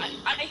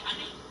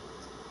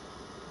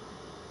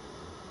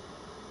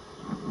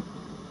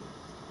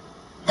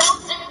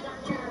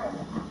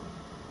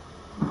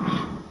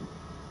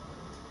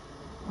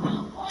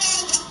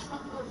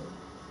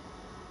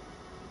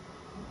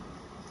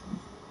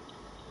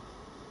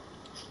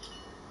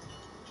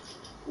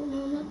 Oh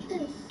no, not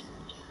this.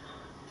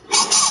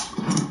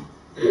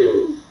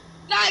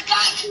 Like,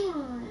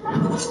 Come on.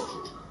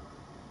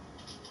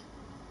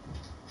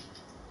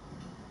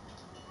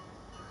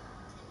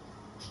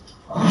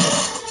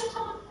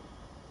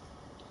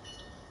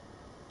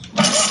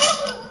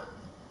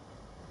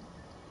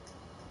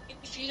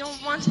 if you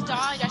don't want to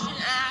die, that's an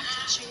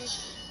attitude.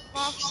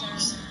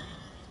 Roxanne.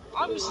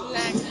 I was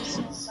lagging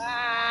so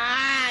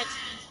bad.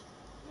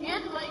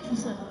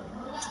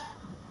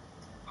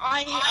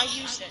 I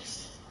used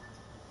it.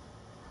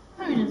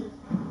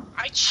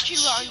 I chew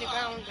it on the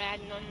ground, bad,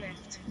 none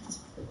left.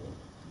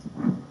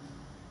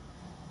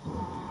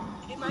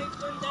 Am I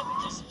done that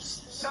because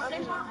it's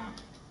okay.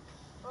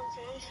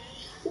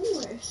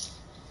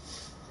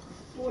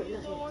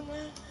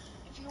 Fortnite.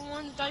 If you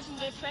wanna die from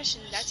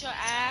depression, that's your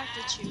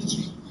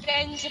attitude.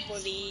 Ben's a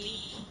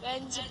bully.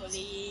 Ben's a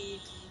bully.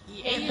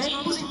 He ate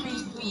Tom's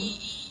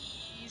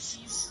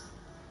freebies.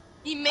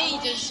 He made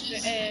us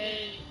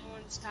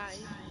once time.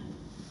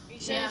 He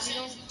said if you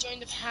don't join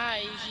the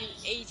party, you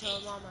ate our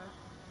mama.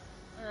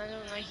 And I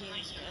don't like him. My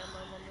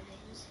mama.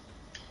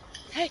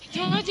 Hey, do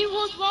you wanna do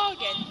World War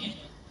again?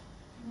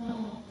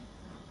 No.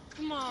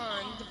 Come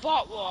on, the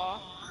bot war.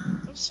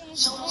 That was so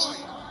much fun.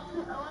 I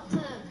want to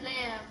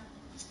play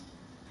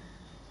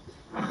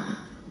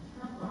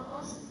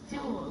what's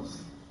duels?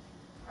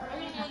 I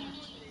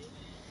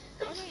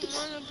don't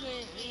wanna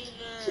play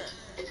either.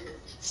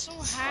 It's so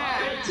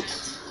hard.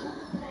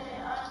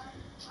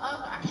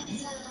 I've actually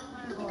said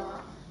I'm gonna go.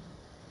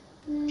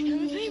 Can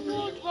we play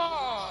World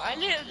War? A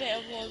little bit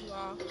of World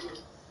War.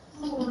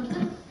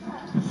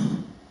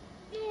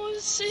 No, it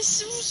was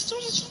so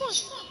much fun.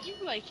 You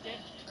liked it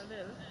a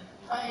little.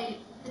 I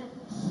didn't.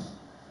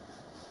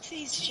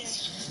 Please,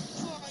 Jeff.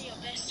 Who are your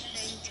best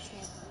friends,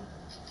 Kevin?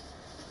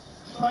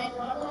 Fine,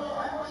 I'm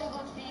only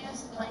going to be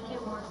using my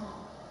keyboard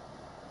now.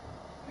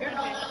 You're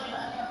not gonna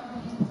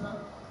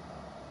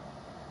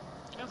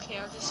Okay,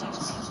 I'll just use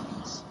my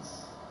friends.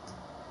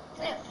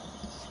 yeah.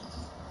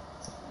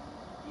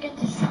 Get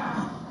this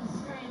shot.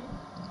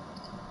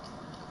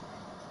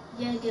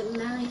 Yeah, get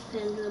married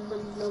friends,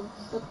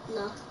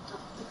 butler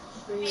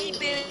after Hey,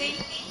 Billy.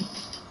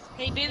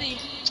 Hey, Billy.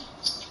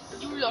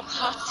 You look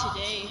hot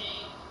today.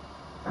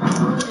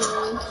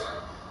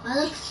 I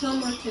look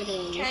summer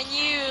today.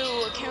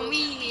 Can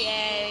we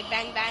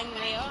bang bang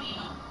later?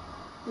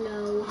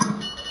 No.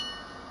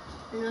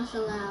 You're not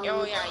allowed.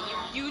 Oh yeah,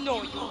 you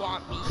know you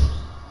want me.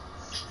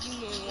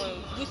 You know you want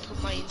to whip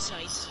up my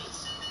insides.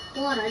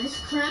 What? I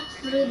just cracked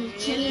through the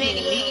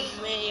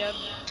chimney. Your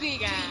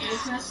big I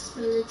ass. cracked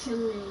through the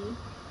chimney.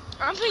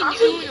 I'm playing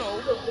Uno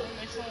on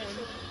my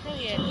phone. Hell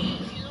yeah.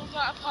 If you don't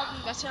got a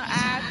problem, that's your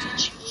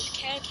attitude.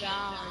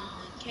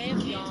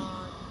 Kevin.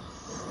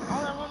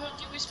 All I wanna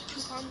do is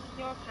poop on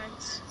your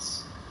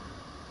pants.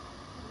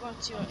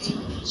 What's your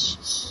age?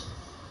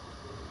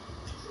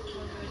 I'm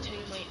gonna tell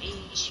you my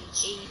age, you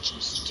age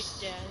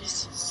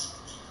restrictors.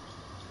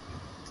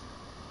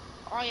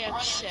 I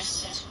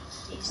accept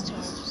these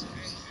terms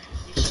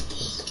and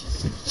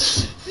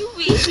conditions. Who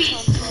reads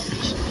terms and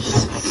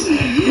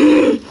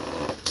conditions?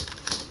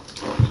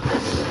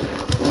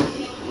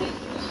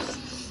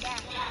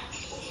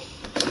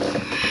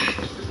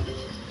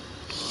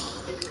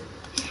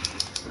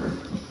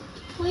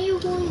 Why are you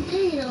going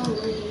in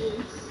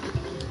always?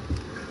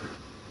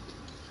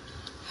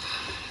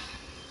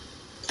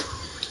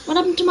 What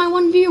happened to my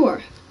one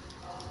viewer?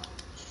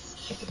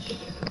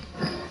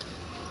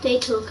 They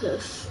took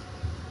us.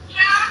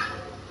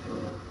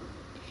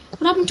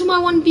 What happened to my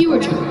one viewer,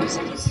 Joe? Boys.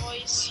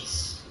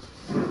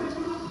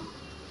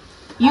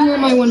 You were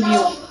my one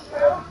viewer.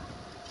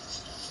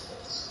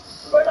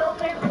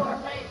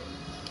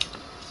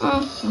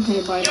 Oh,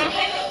 okay, bye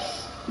bye.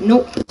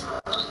 Nope.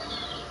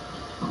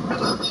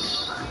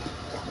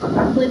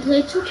 We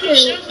play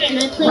 2-player. Can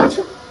I play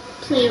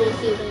 2-player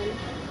with you then?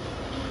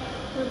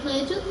 We're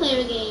playing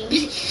 2-player game.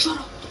 Billy, shut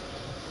up.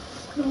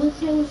 Can we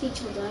play with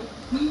each other?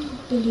 No,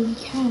 Billy, we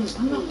can't.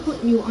 I'm not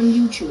putting you on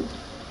YouTube.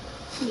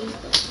 Please.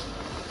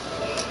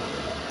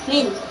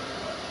 Finn.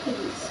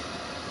 Please.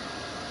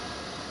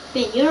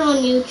 Finn, you're on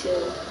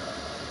YouTube.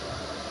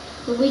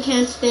 But we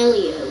can't spell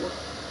you.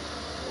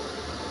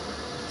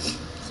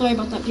 Sorry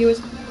about that, viewers.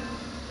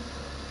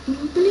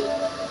 No, Billy.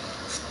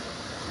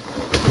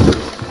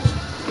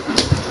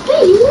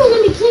 Hey, you won't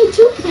let me play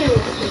 2-player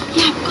with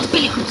you. Yeah, because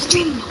Billy, I'm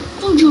streaming now.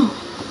 Phone Joe.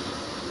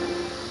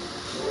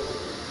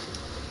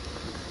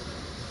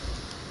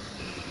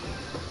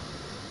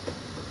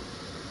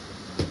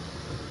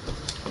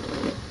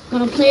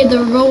 Gonna play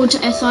the Road to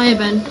SI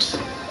event.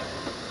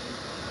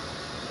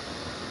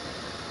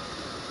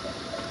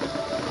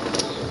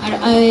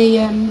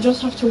 I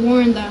just have to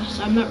warn that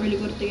I'm not really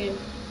good at the game.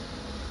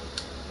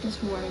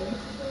 Just warning.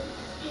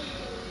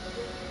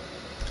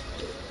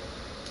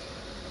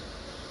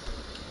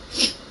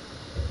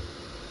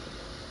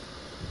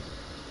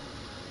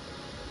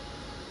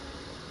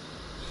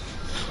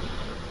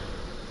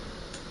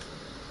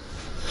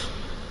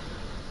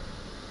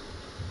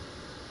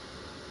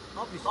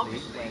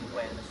 Obviously,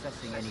 when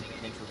assessing any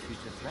potential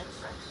future threats,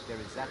 there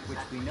is that which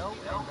we know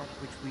and that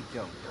which we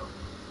don't know.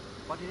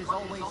 But it is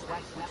always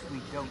that which we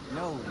don't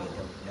know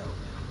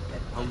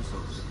that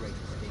poses the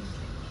greatest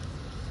danger.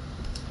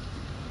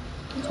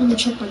 Let me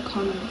check my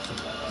comments.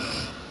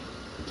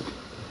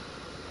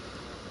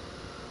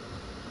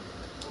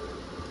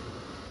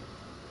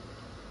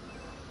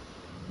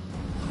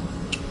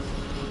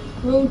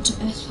 Road to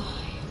SI.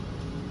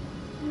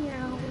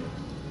 Meow.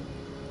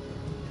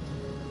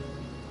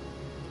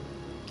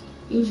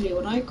 Usually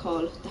what I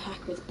call the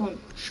hacker's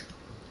bunch.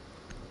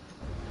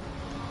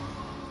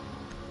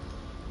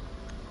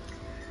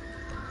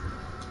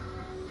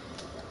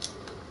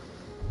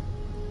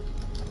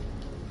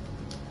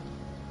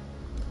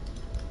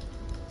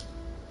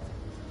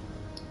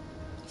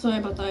 Sorry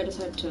about that, I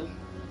just had to.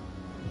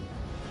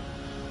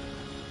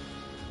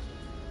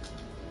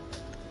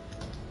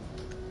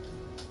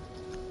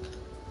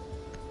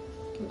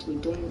 What we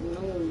don't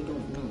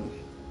know.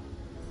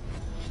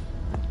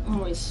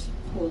 Always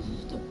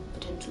poses the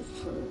potential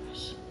for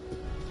us.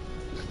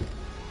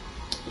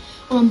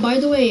 By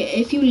the way,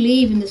 if you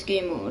leave in this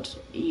game mode,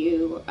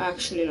 you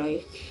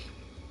actually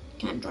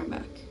can't join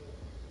back.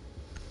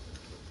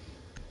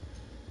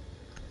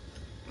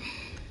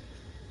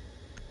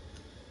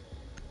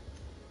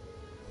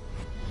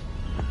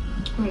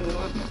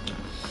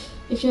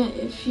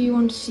 If you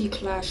want to see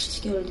Clash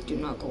skills, do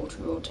not go to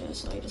Road to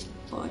SI, just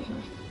buy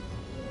her.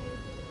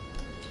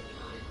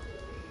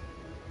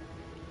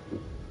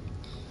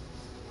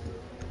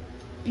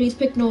 Please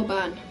pick no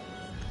ban.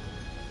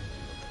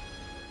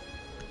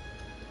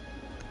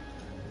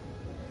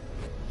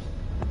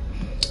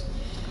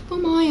 Oh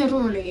my, I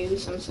don't really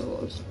use them, so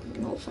it's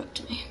no effect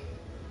to me.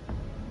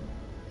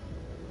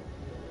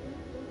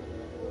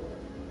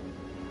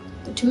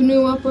 The 2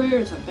 new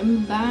operators have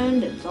been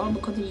banned, and it's all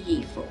because of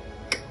ye folk.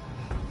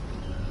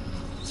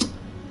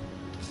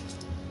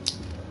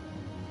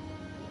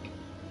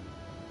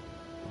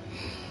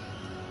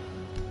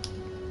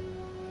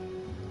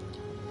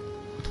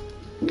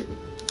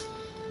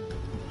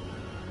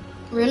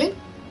 Really?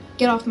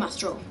 Get off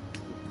Mastro.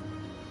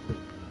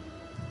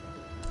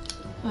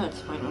 That's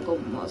fine, I'll go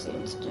with Mozzie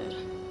instead.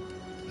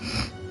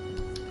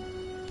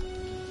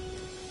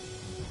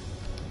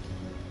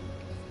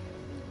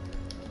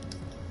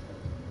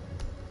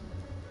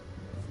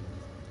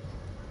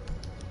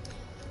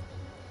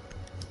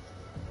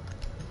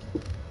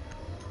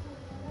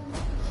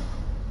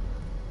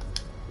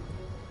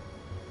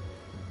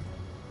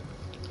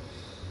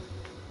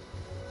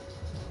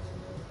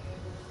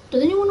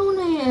 Does anyone want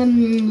to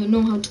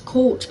know how to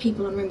coach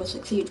people on Rainbow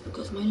Six Siege?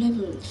 Because my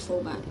level is so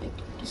bad. Like,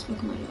 just look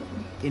at my level.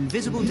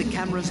 Invisible to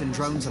cameras and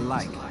drones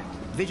alike,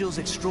 Vigil's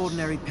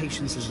extraordinary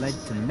patience has led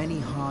to many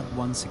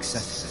hard-won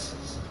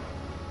successes.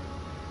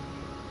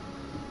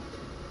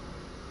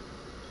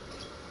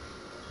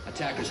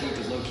 Attackers need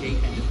to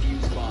locate and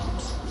defuse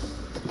bombs.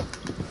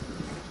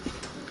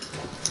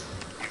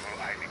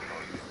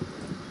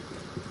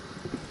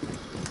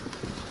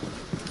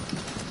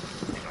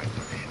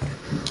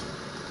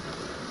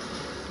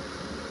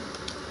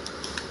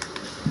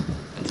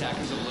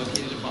 Attackers have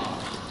located a bomb.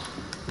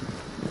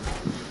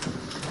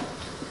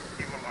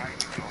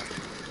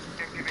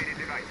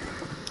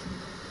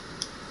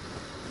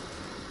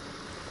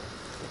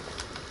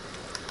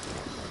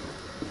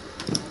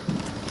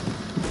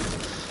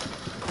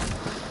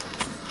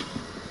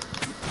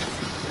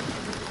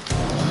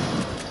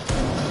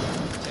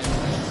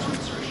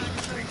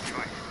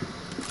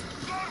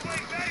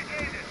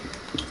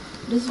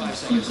 This is 5 the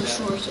seconds super left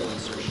short. before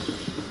insertion.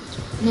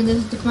 And then this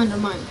is the commander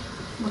mine.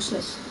 Watch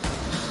this.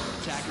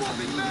 Attackers are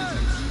moving to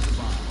defuse the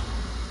bomb.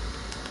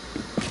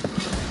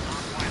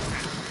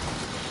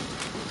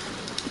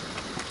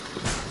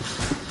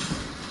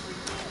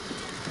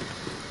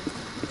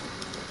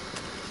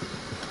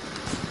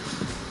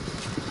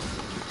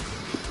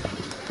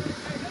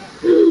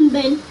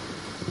 Ben,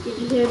 did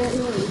you hear that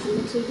noise on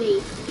the TV?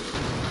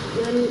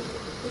 When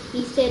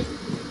he said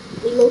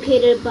we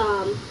located a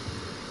bomb.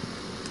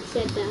 He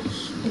said that.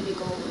 If you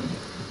go away.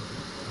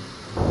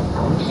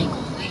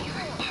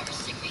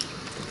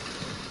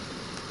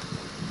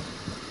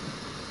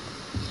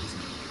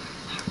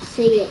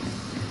 Say yes.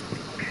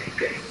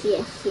 Yes,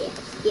 yes, yes,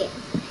 yes.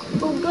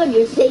 Oh good,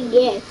 you're saying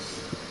yes.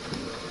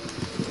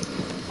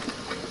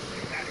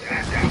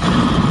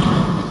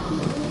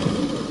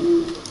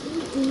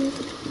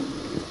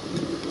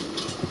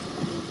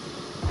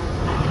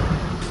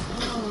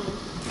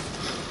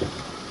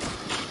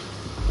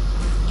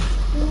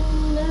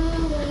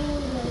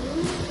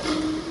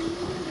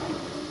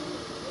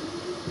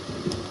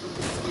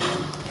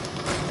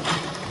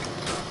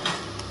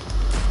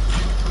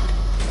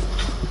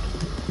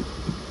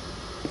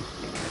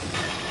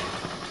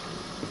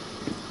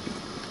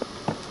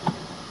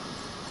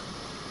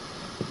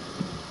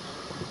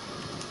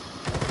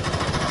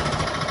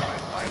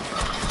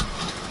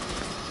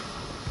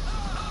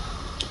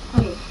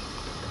 Okay.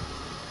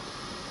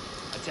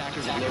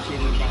 Attackers have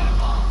located a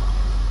bomb.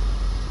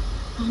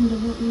 And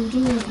what you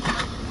doing?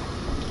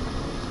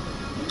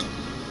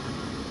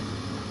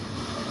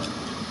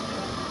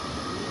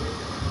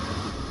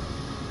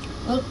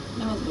 Well,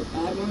 that was a bit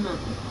bad, wasn't it?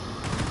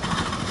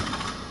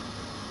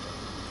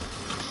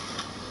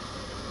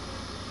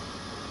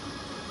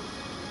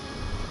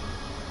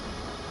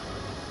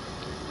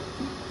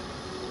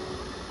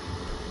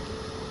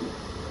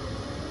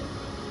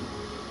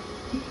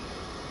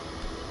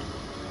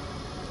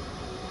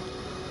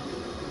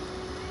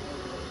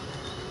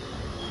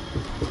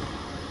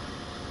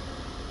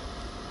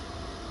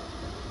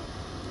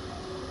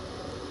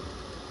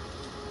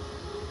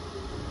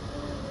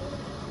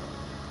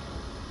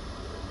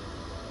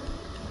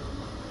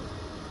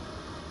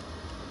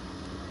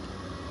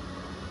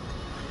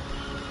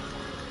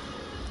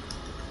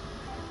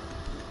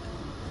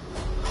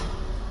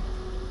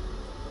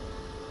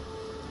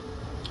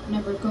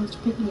 Whenever it comes to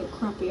picking a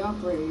crappy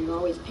operator, you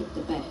always pick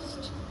the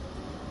best.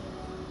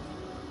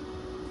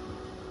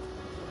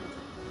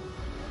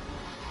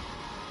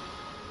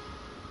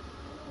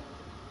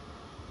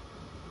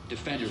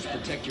 Defenders,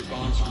 protect your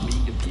bombs from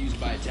being defused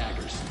by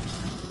attackers.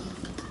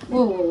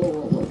 Whoa, whoa, whoa,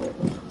 whoa, whoa,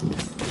 whoa.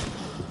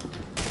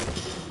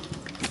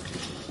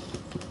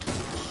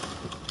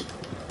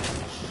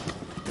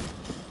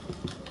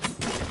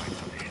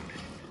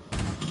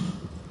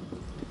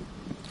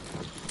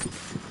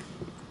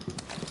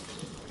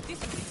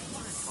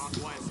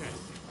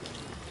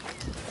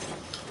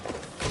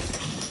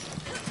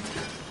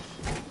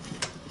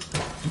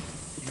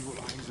 Evil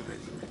eyes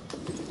ready.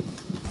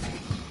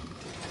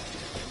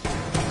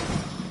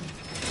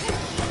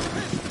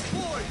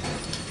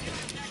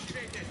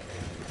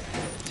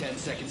 10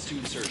 seconds to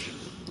insertion.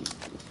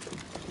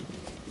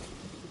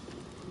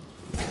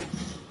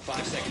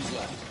 5 seconds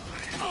left.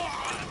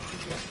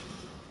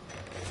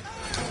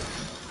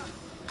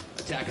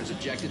 Attackers'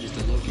 objective is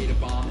to locate a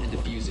bomb and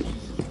defuse it.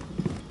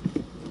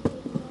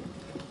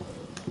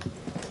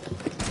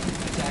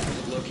 Attackers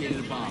have located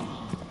a bomb.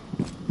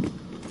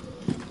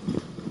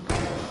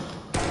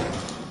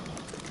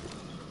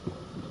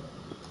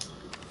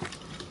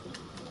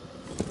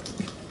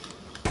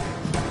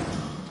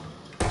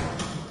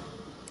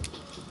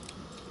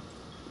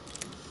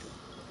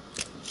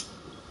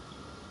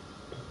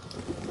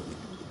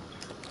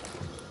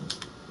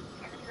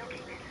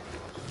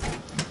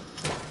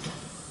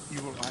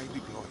 Evil eye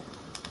deployed.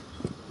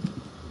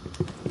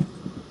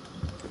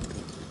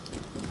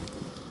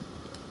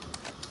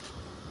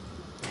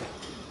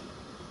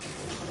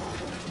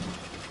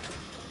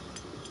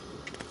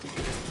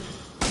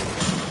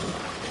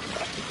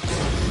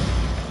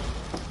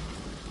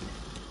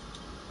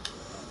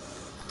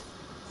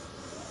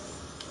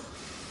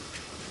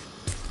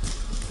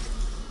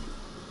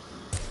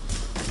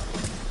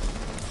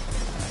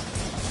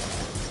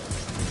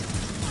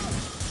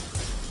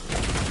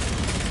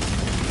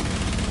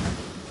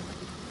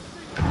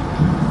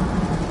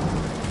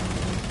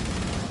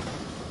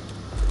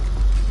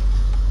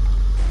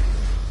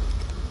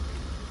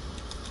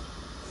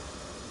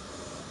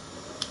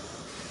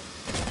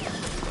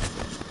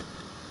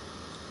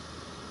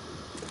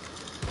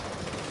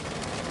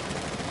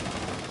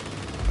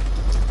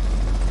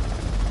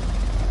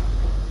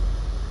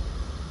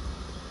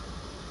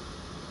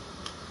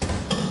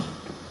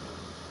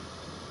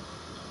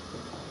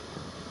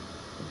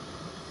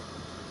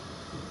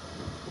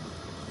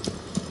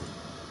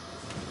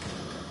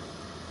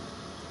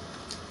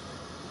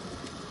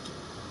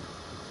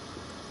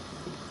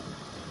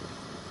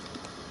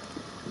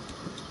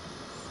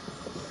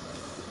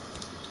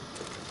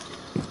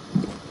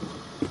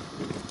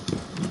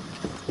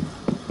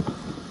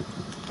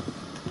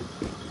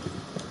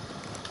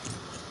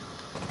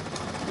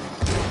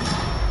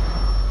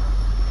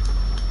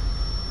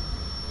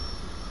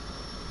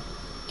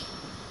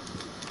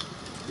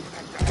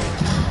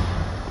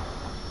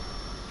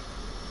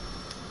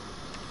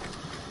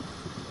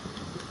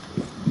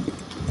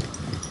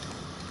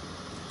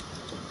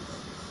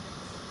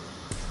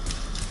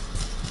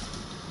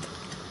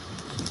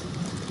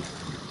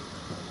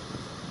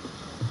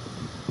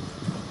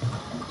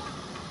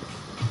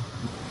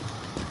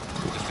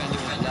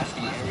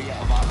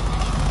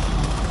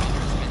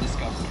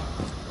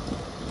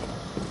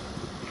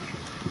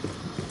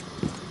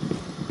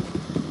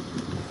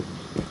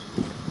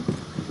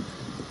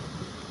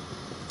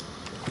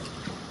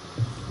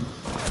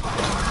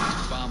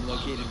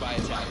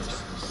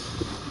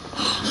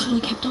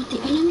 got the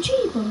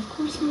LMG, but of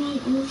course when I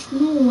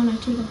know when I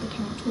take up the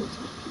camera tools.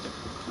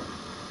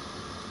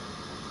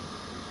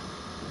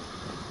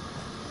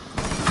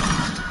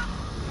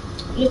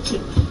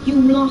 Literally, you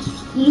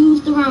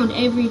lose the round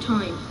every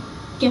time.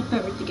 Get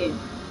better at the game.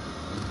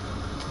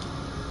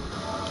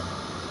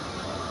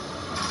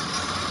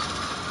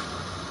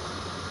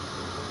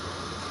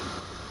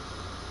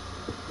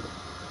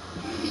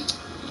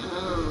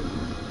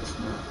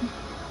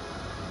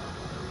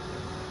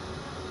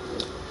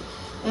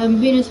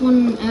 Venus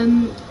one,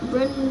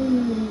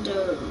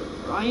 Brenda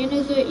Ryan,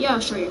 is it? Yeah,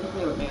 sure, you can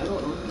play with me. I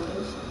don't know who that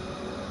is.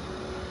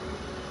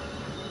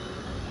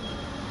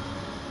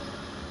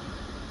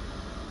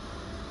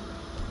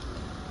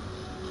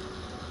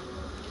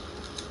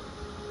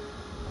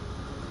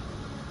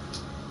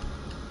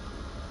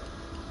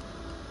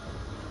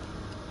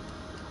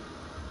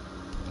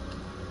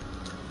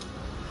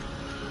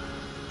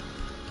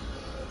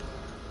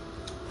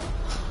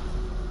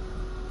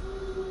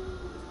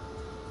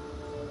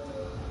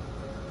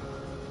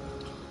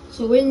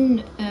 So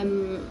in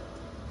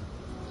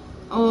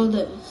all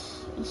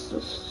this, it's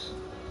just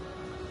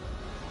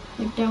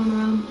like down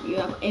around, you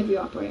have every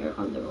operator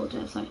on the road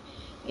test. Like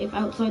if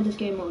outside this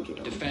game mode you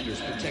don't.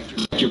 Defenders, protect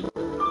your...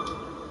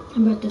 I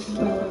bet this is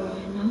where we're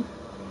right now.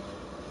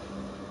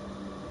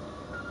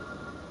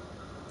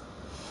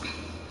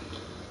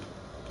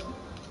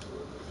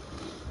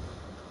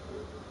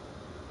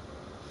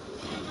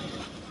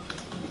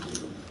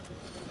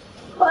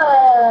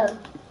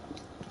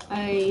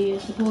 I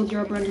suppose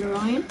you're Brenda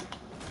Ryan.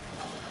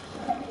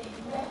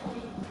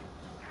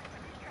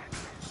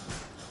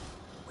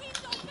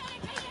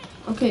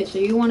 Okay, so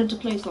you wanted to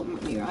play something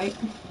with me, right?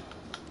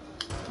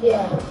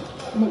 Yeah.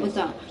 What was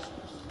that?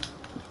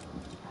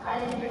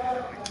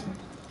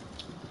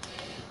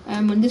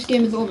 When this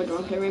game is over, do you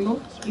want to play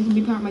Rainbow? You can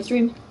be part of my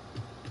stream.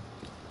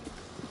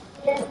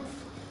 Yeah.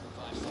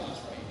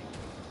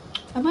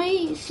 Have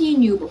I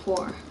seen you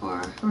before,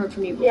 or heard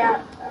from you before?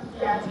 Yeah.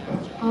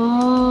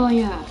 Oh,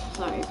 yeah.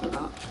 Sorry, I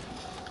forgot.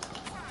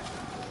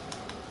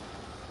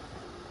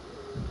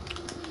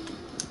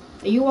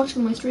 Are you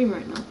watching my stream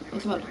right now,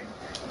 as well?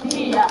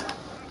 Yeah.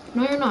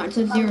 No, you're not. It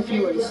says 0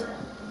 viewers.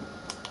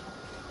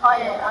 Oh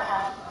yeah, I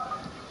have.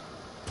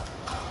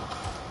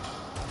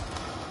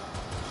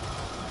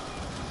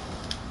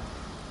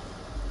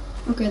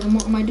 Okay, then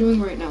what am I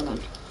doing right now, then?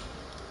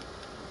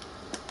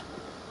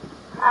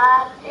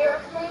 You're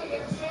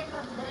shaped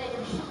of the day,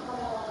 you're shaped of the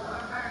wall, or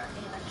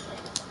American, actually.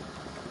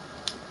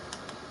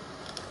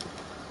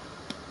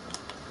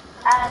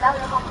 And that's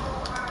how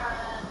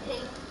you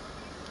take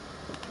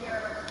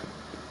your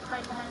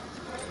right hand,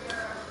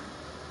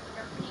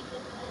 your feet,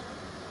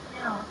 you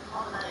know,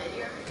 all the,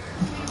 your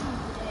shape of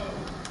the day.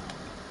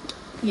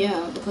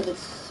 Yeah, because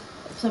it's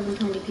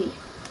 720p.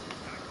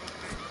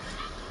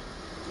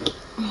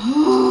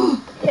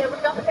 Oh! Yeah,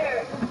 we're not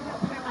fair.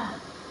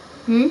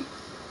 Hmm?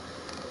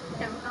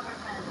 Yeah, we're not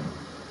fair.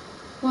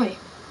 Why?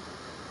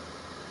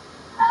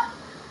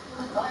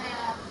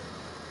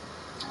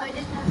 I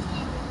didn't have to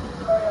use the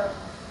tutorial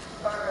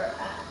for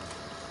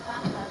I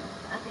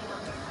think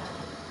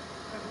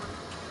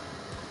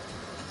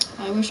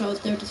I'm I wish I was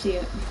there to see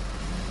it.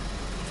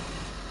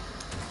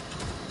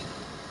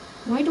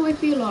 Why do I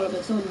feel all of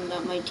a sudden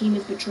that my team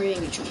is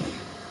betraying each other?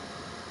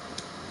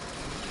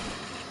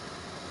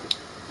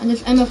 And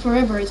this Emma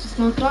Forever is just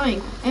not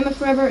dying. Emma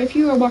Forever, if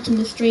you are watching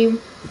this stream,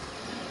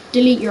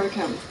 delete your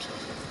account.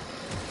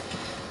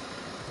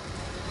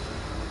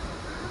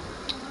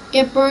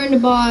 Get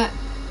burned by...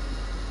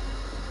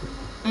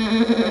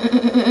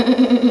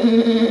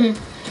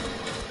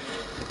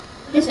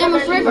 It's Emma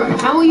Forever.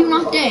 How are you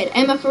not dead?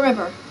 Emma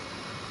Forever.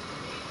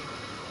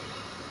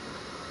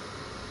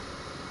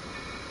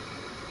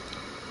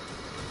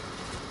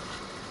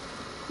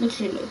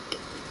 Literally, like...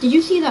 Did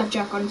you see that,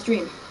 Jack, on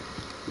stream?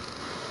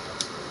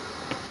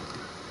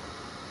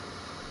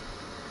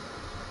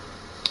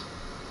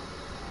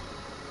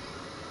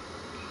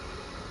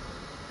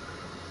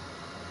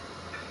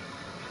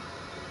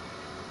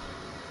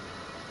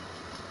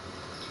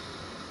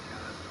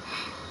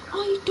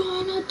 I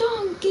don't a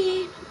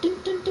donkey. Dun,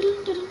 dun,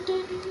 dun, dun, dun,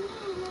 dun.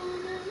 I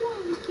want a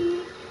donkey.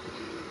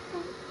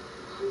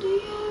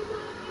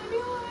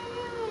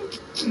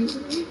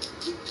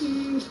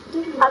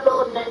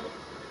 Hello, Ned.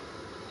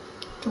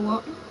 To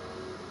what?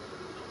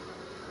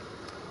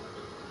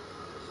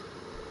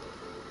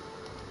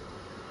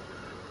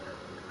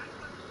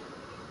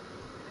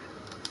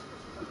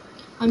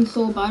 I'm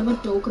so bad with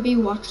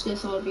Dokkaebi. Watch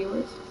this, all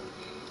viewers.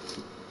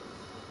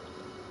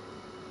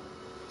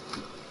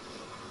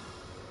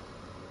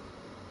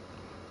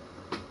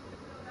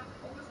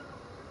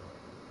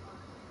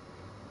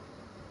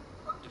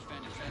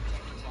 Defenders,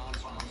 protect your bombs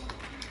from being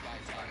defused by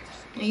attackers.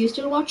 Are you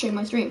still watching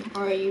my stream,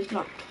 or are you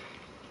stopped?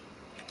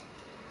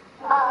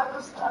 I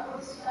was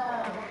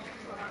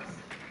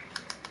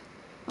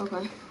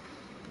Okay.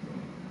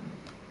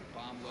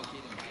 Bomb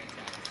located by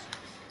attackers.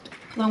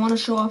 Because I want to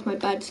show off my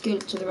bad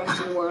skills to the rest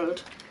of the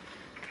world.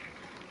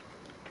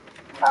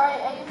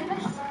 Alright, are you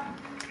finished?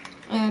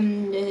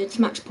 It's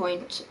match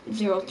point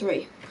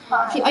 03.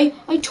 See,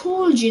 I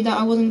told you that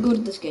I wasn't good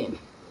at this game.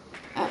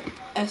 At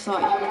SI.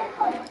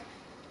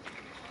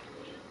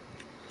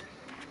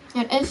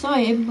 At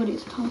SI,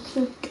 everybody's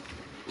toxic.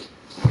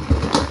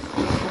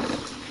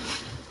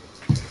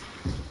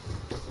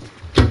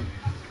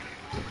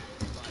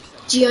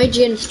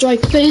 GIGN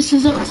strike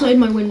faces outside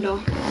my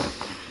window.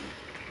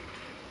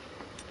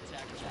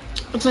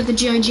 Looks like the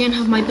GIGN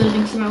have my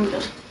building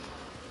surrounded.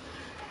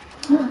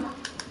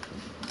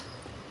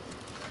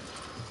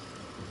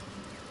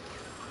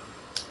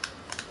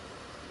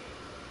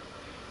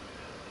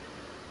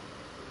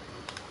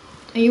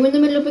 Are you in the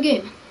middle of a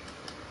game?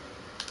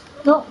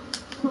 No,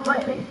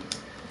 might be.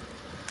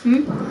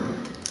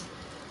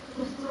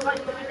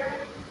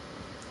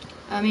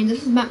 I mean,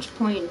 this is match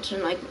point,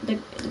 and like the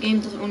game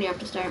doesn't only have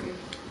to start.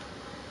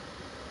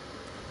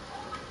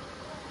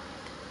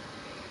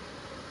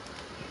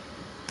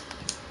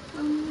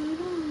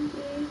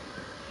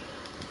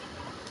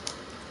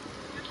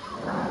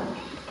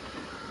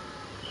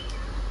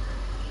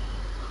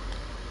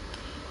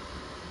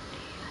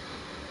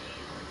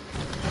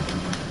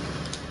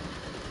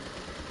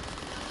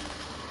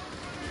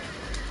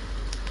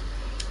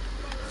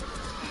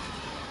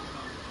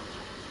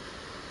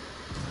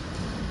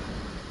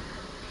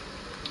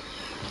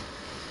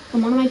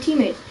 From one of my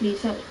teammates,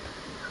 please help.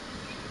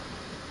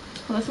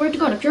 Well, I swear to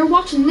God, if you're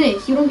watching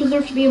this, you don't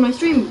deserve to be in my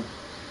stream.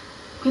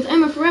 Because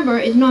Emma Forever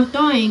is not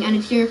dying, and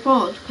it's your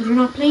fault, because you're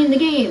not playing the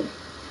game.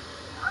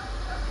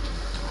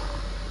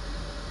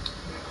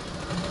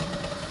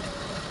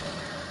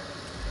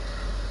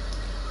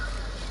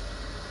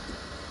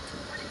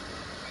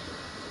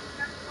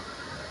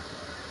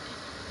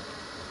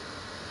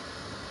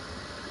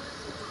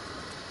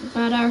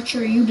 Bad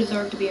Archer, you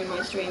deserve to be in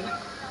my stream.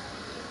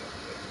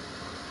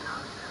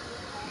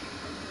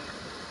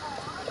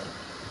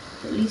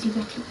 At least he's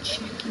actually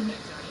checking.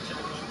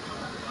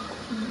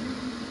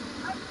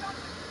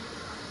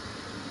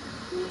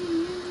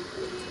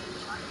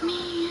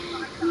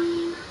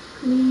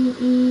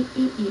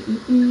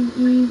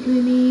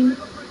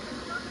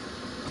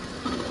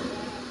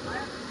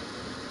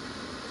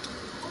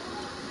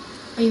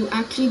 Are you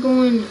actually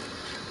going?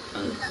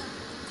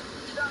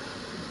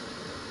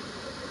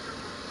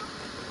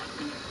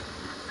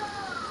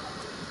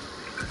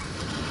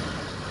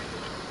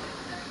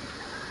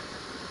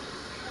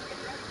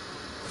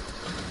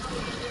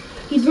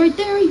 He's right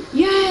there.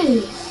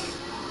 Yes!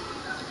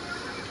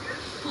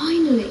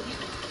 Finally.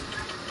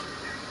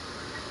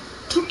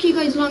 Took you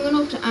guys long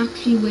enough to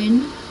actually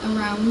win a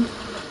round.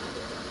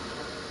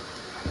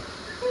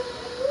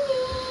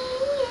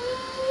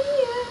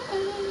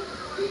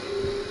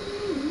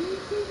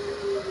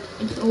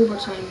 It's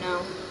overtime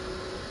now.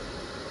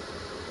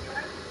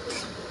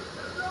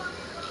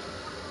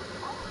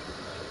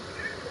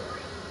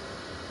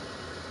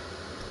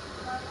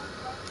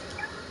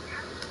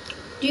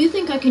 Do you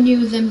think I can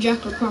use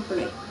Jackal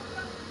properly?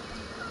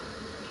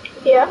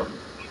 Yeah.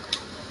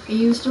 Are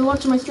you still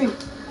watching my stream?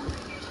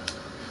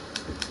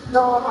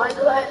 No, I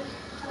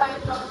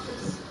don't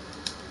this.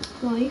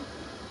 Why?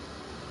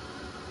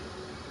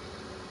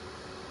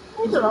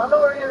 I don't know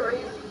where you're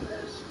raising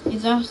this.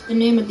 Is that the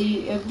name of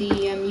the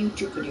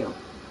YouTube video?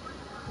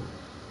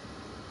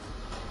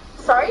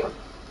 Sorry?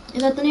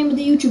 Is that the name of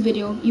the YouTube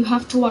video? You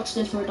have to watch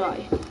this or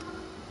die.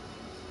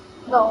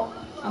 No.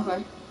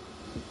 Okay.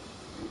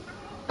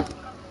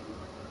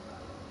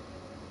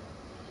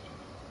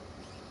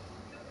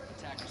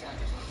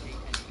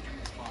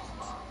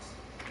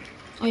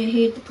 I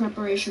hate the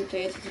preparation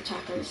phase of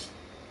attackers.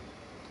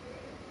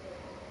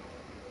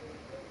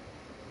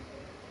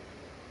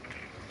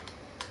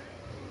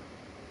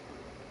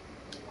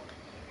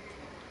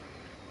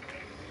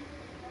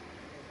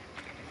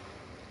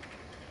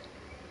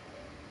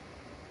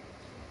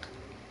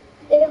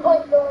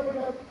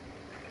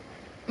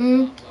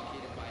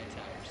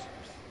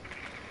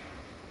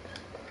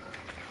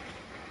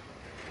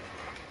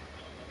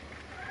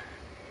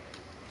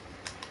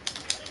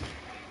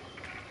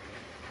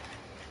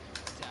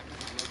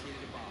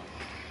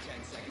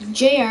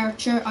 J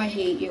Archer, I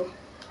hate you.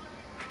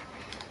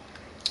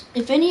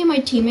 If any of my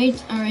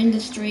teammates are in the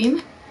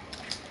stream,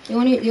 the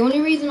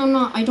only reason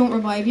I don't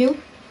revive you,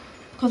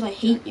 because I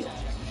hate you.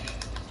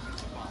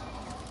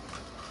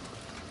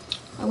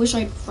 I wish I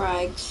had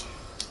frags.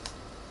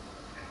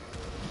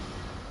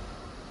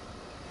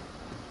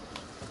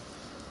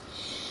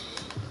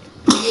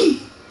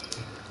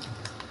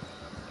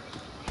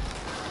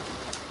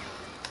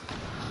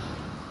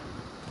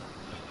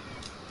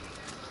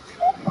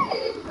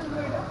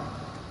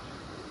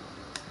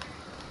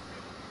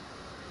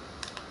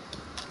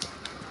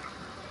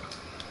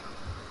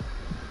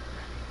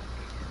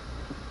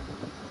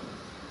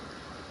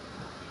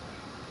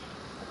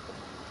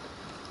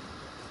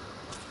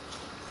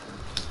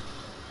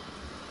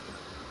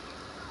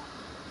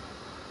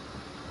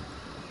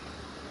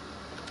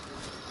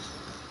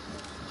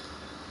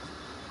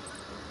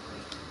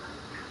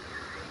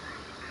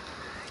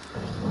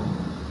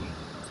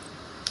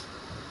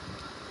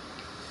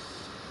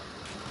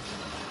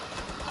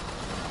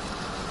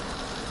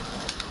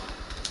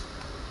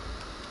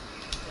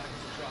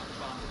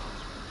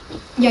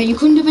 Yeah, you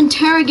couldn't have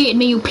interrogated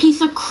me, you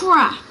piece of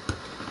crap.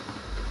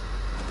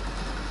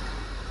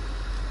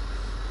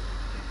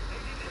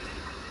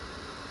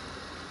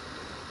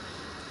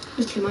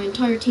 Literally, my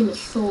entire team is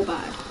so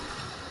bad.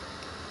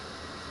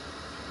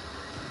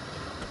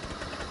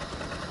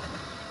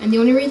 And the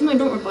only reason I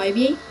don't revive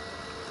you,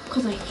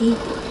 because I hate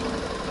you.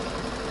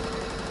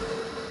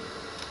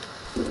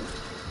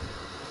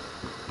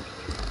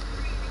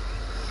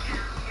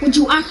 Would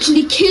you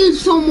actually kill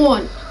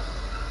someone?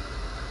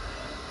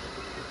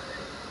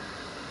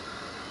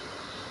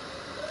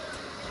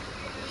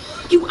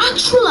 You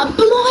actual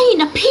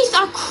blind, a piece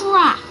of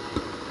crap.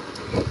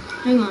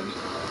 Hang on.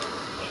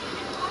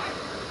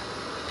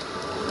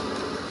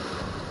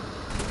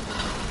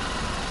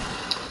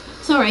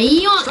 Sorry,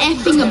 you're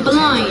effing a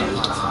blind.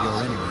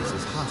 Your enemies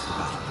is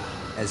hostile,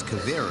 as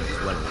Kavira is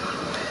well.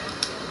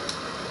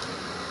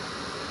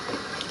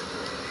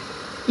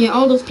 Yeah,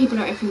 all those people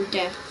are effing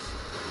deaf.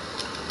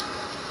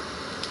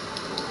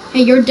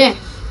 Hey, you're deaf.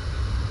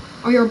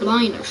 Or you're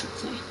blind, I should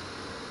say.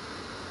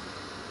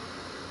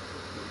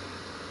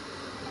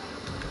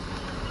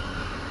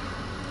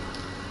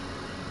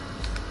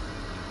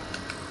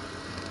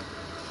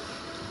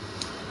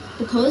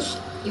 Because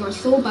you are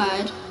so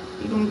bad,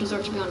 you don't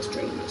deserve to be on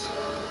streams.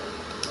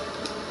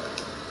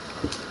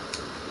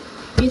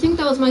 Do you think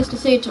that was nice to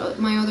say to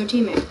my other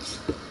teammates?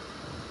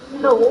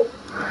 No.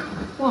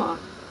 What?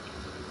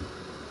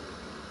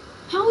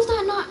 How is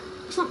that not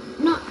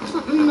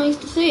something nice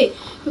to say?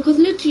 Because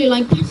literally,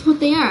 like, that's what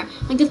they are.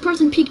 Like, this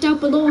person peeked out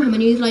below him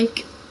and he's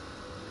like,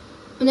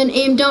 and then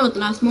aimed down at the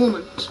last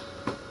moment.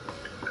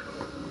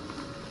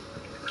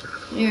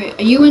 Alright,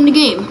 are you in the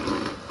game?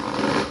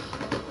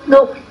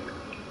 Nope.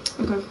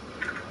 Okay.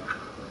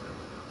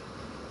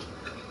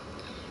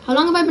 How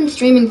long have I been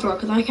streaming for?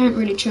 Because I can't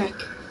really check.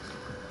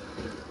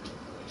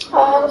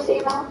 Let's see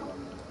now.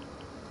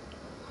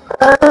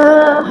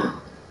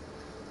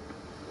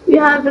 We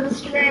have been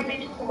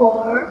streaming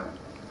for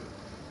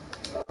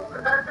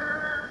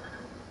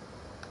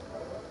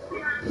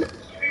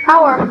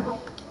hour.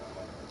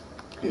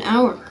 An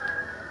hour.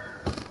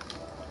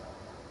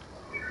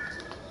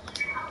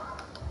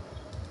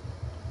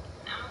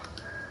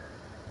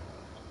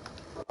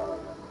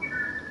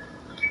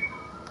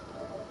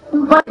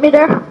 Invite me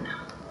there.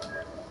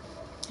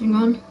 Hang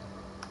on.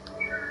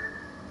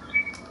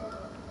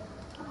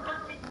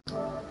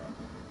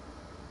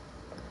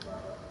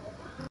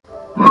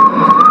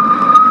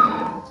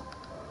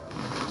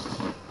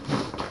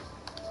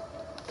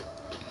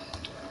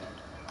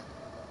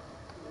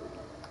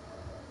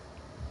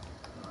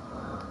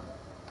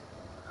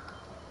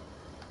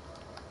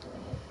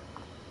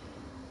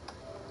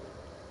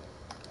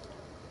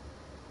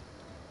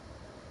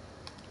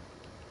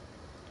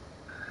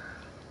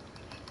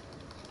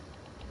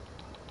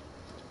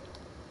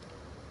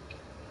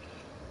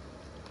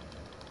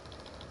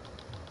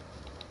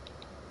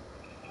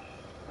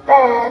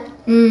 Dad,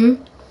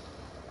 Mm-hmm.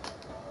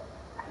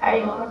 are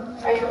you going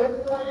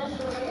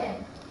to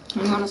again?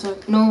 Hang on a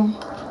sec. No.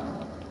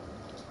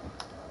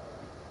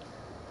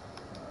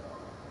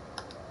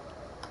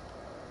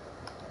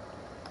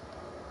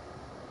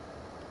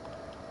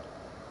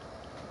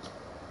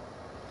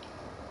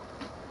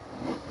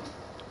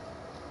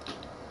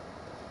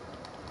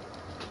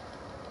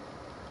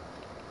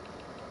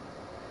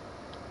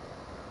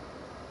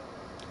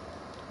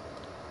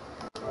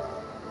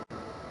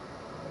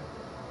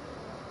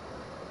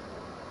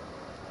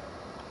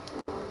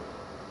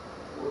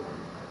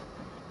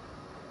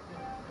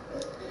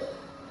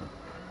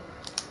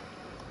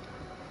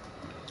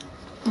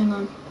 Hang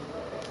on.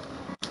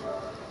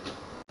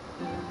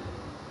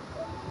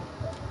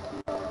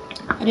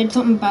 I did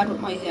something bad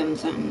with my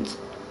sentence.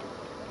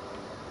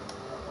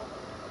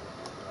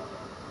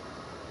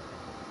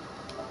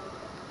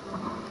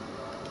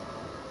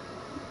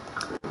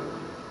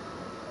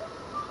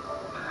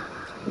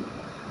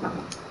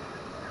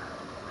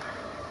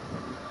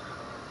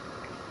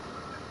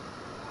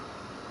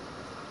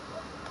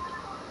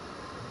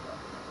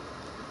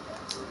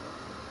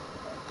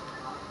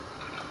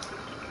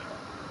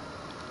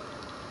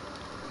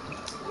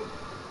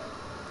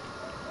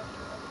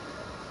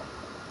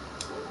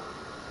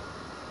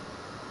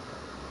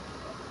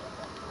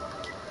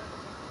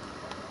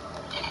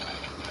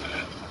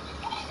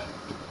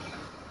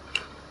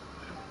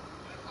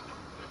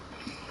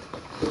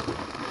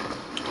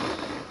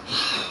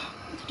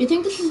 Do you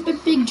think this is a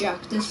bit big,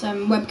 Jack, this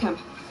webcam?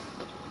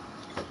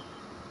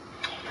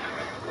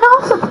 No,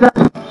 it's not.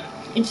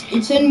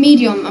 It's in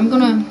medium. I'm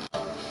gonna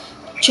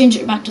change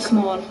it back to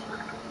small.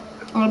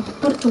 Or I'll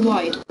put it to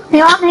wide.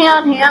 Hang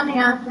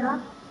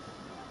on.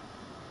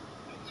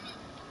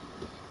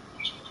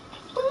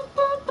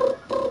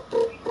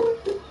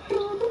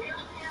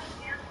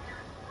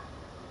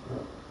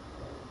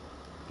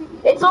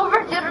 It's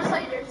over to the other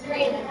side of the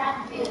screen. I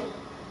can't see it.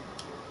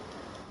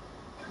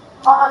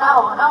 Oh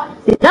no.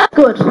 See, that's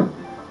good.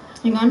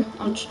 Hang on.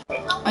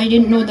 I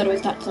didn't know that it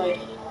was that side.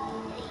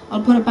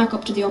 I'll put it back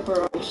up to the upper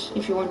right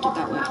if you want it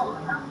that way.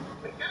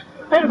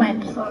 Wait a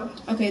minute. So.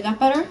 Okay, that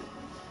better?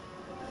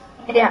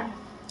 Yeah.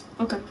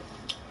 Okay.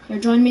 Here,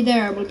 join me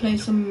there. We'll play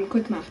some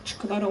quick match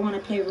because I don't want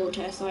to play Road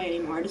to SI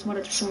anymore. I just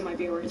wanted to show my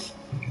viewers.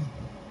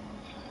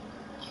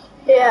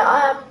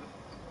 Yeah,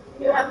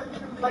 you haven't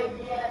invited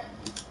me yet.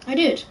 I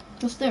did.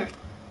 Just there.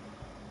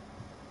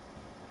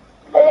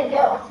 I didn't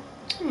go.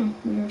 Hmm,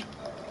 weird.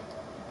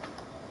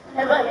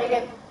 Invite me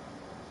again.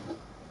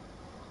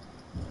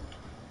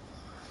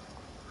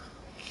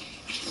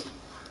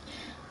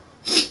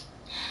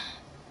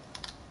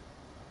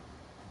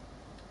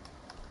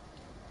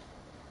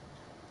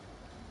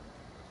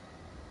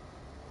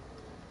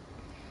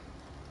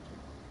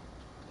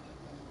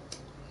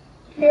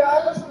 Here,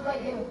 I'll just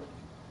invite you.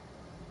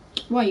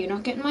 Why, you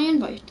not getting my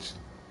invites?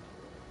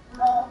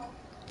 No.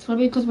 It's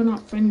probably because we're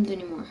not friends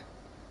anymore.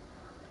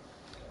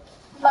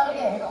 Not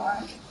again, don't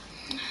worry.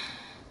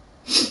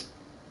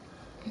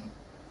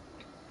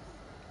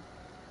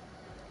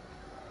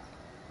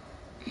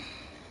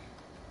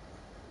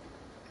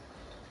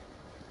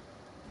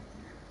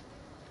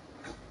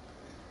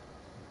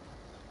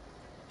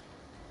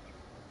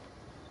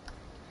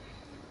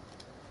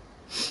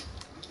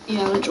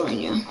 Yeah, I'll join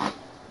you.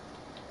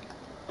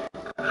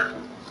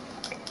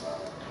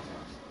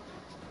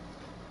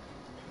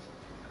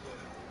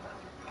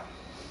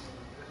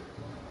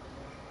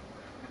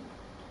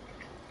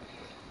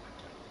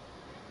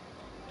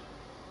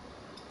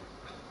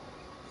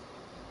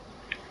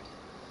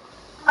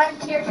 I'm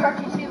tier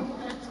 32.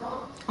 Let's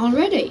go.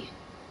 Already?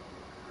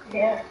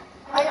 Yeah.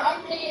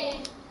 I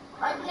played,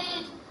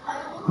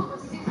 I woke up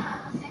at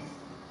 6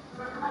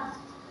 for the last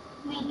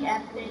week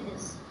and played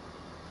this.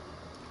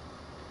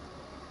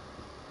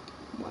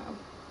 Wow.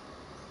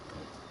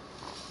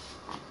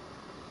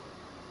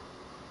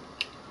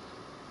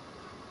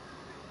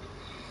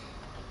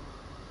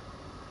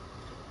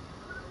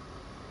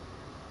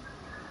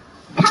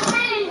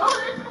 Cafe! Oh,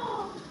 let's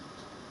go!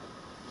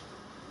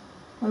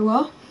 Wait,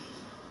 what?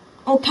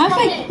 Oh,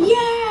 cafe!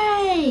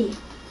 Yay!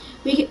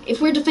 If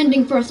we're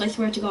defending first, I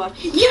swear to God.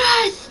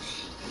 Yes!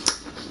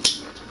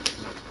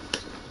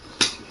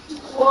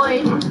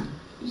 Boy.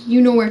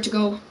 You know where to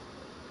go.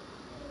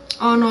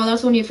 Oh no,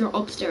 that's only if you're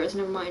upstairs,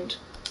 never mind.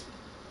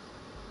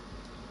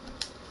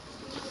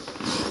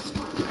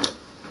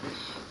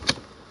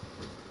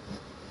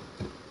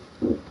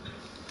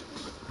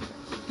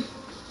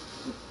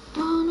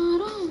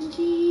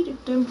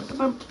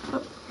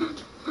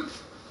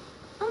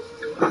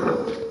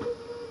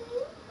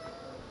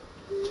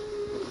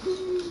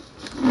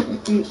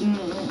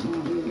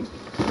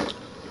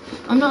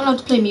 I'm not allowed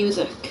to play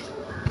music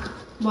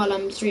while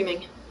I'm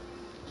streaming.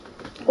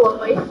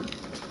 Boy.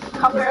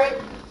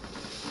 Copyright.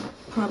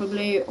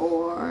 Probably,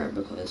 or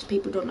because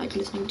people don't like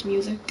listening to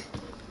music.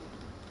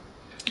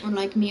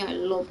 Unlike me, I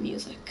love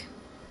music.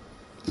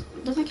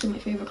 That's actually my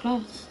favorite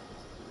class.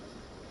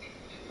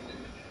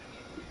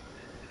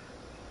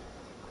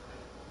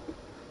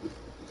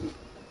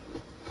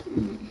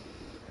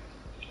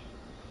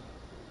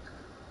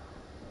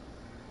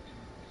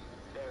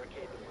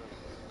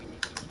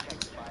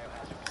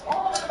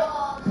 Oh my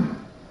god.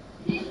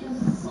 This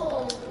is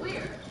so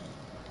weird.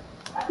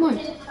 Why?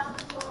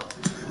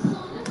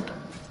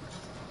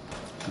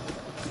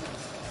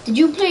 Did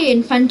you play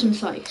in Phantom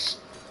Sight?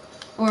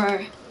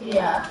 Or,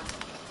 Yeah.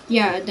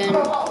 yeah, then...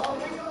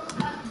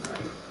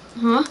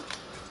 Huh?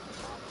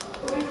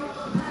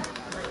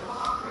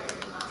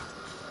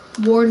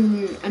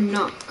 Warden and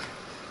Knock.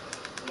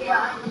 Yeah,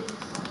 I did.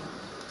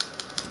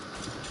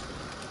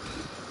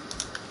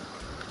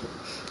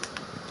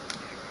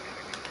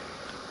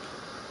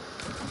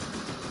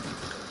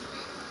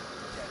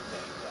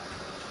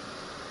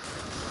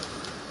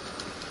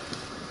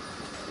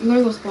 I'm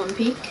gonna go spawn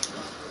peak.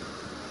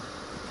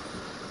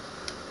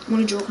 I'm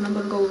only joking, I'm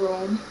gonna go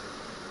roam.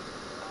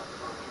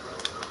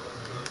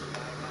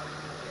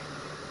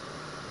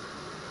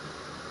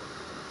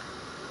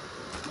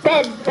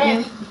 Ben.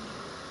 Yeah.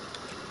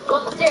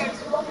 Go upstairs,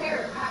 go up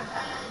here.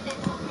 Then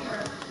go up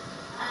here.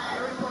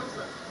 Report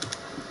it.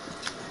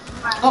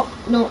 Oh,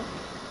 no.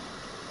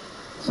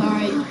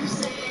 Sorry.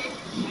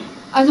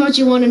 I thought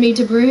you wanted me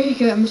to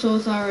break it, I'm so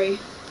sorry.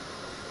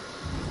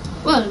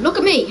 Well, look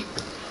at me.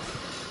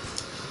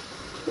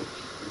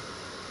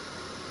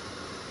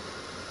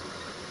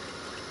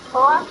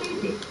 Oh, that's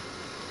easy.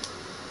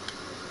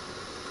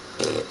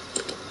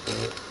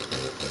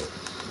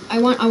 I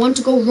want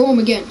to go roam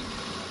again.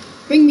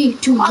 Bring me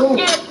to roam.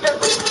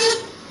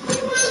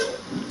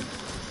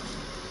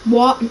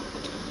 What?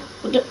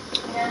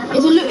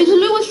 Is a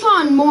Lewis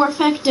Fan more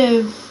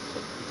effective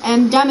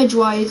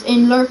damage-wise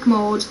in lurk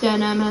mode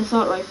than an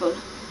assault rifle?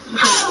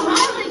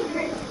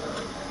 Okay.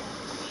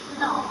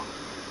 No.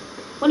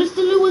 What is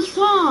the Lewis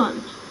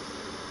Fan?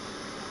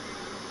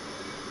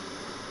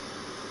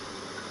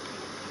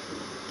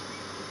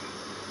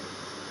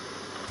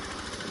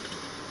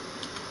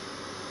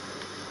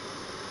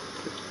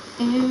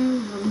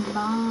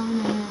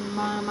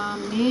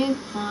 Everybody needs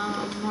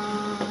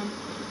someone.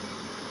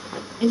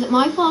 Is it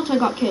my fault I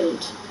got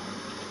killed?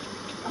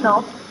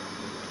 No.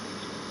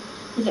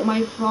 Is it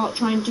my fault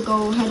trying to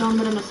go head on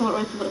with an assault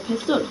rifle with a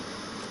pistol?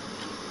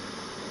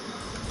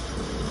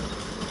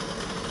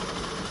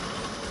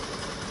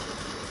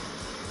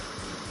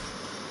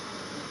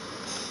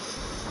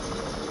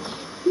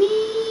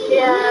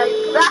 Yeah,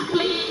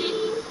 exactly.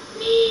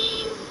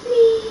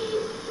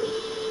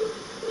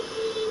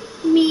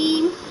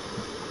 Meme.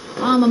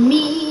 I'm a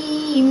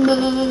meme.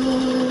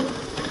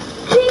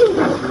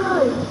 Jesus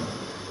Christ.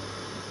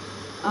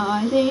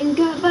 I think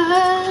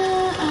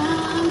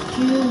about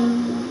you.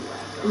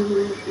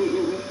 Ooh,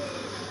 ooh.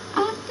 I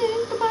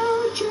think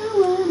about you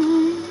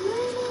when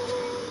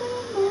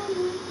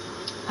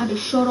Abby,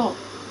 shut up.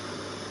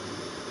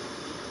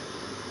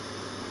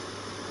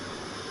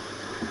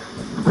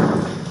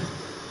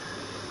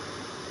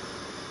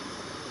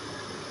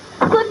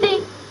 Good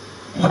thing.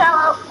 Shout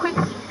out, quick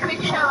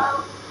shout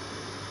out.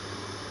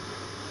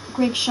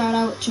 Quick shout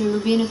out to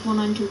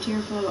Venus192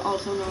 Tearful,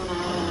 also known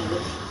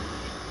as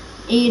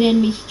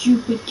Aiden Me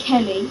Stupid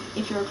Kelly,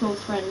 if you're a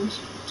close friend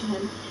to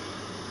him.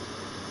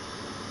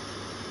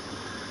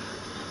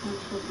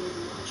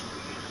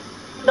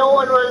 No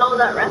one will know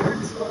that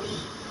reference, but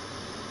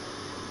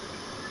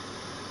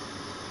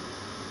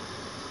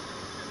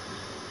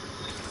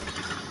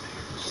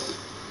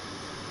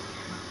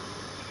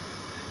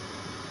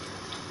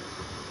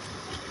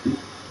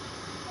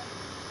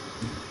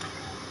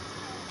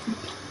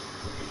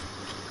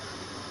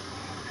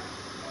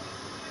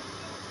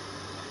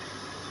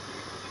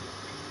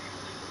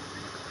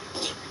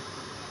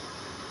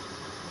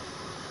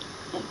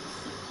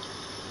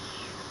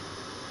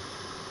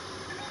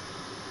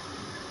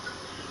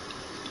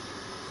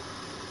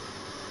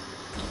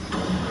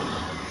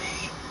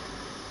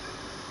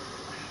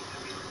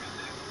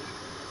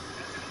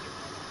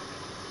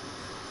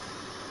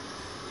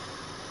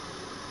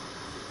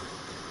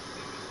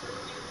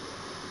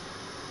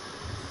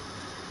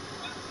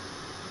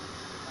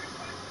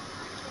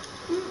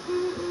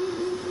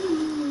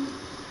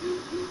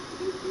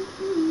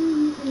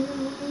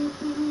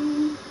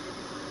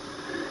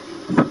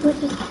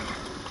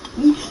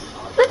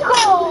let's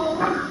go.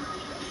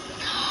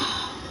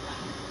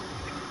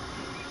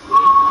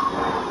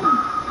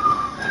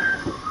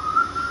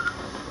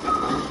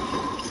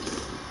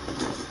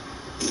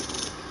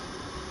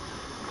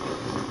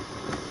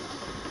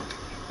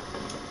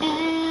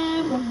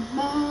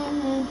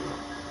 Everybody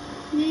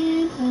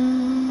needs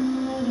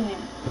somebody.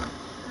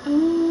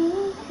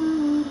 Oh,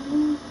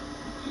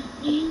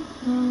 need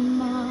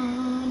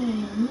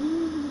somebody.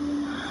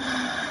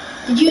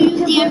 Did you use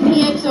the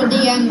MPX or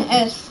the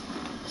MS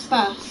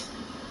Spas?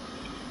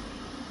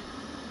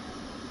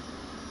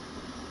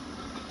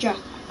 Jack.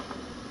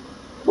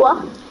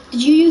 What?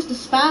 Did you use the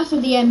Spas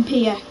or the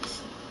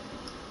MPX?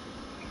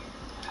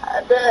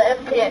 The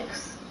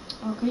MPX.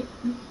 Okay.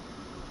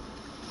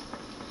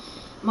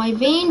 My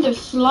veins are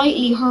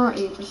slightly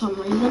hurting for some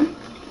reason.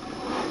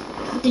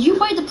 Did you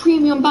buy the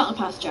premium battle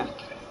pass, Jack?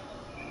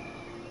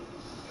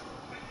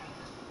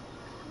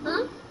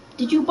 Hmm?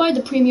 Did you buy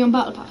the premium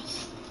battle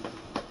pass?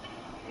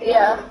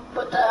 Yeah,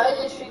 but I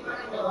just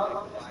regretted it.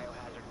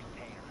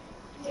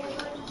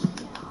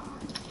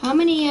 How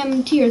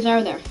many tiers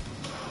are there?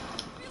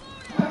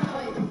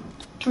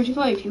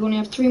 35. You only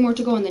have 3 more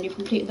to go and then you've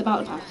completed the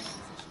battle pass.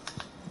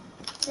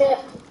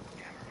 Yeah.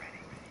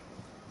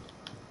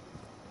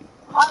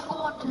 I'm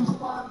going to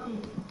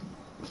spawn.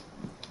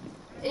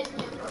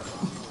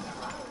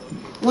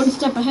 One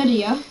step ahead of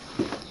you.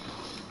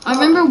 I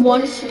remember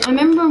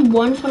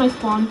once when I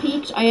spawn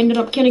peaked, I ended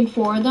up killing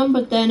 4 of them,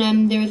 but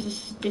then there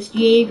was this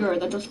Jaeger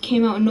that just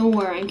came out of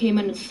nowhere and came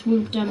in and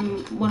swooped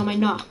one of my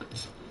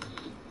knocks.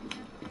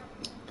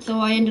 So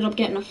I ended up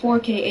getting a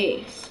 4k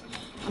ace,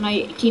 and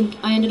I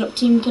ended up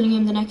team killing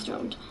him the next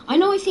round. I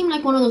know I seem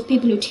like one of those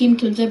people who team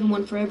kills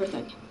everyone for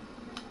everything.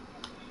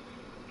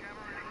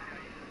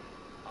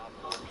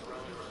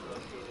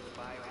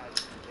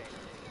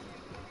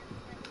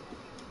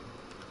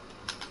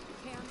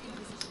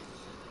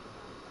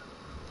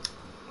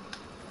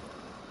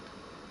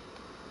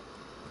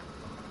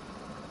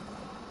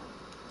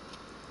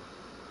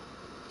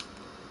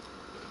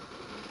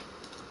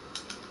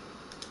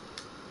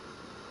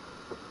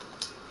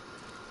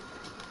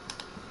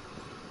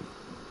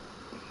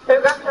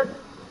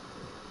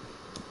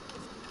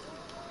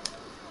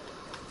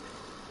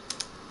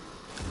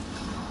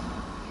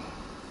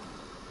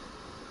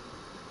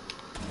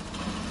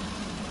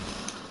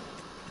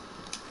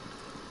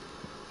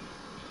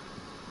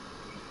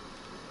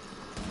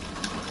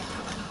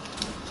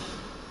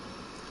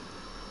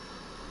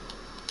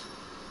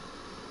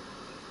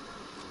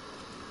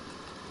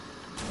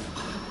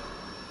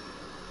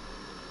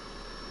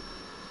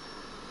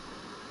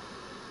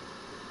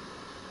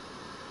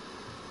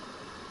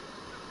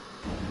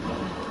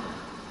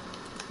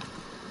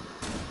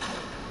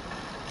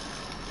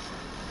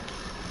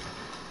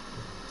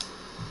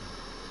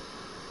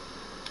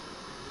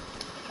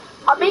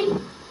 On me?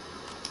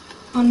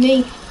 On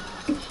me.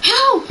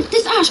 How?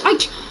 This Ash, How?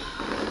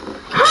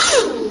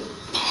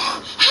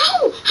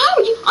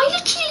 I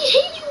literally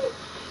hate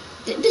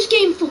you. This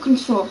game fucking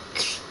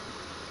sucks.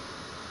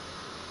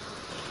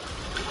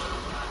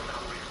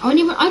 I don't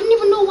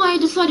even know why I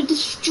decided to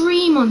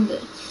stream on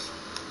this.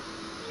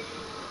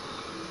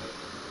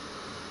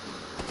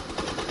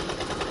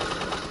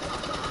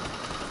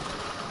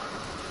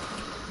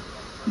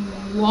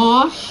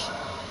 What?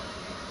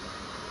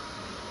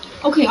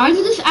 Okay,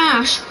 either this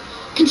Ash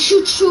can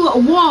shoot through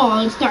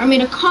walls that are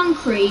made of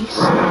concrete.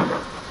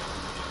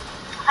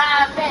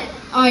 Ben.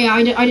 Oh yeah,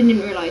 I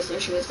didn't realise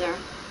that she was there.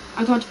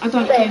 I thought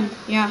it came.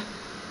 Yeah.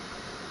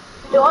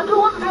 Don't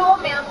draw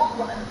me a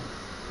mobile.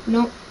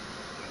 No,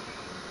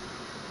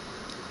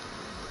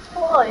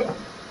 Why?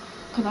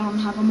 because I don't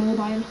have a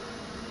mobile.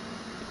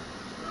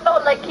 No,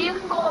 like you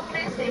can go on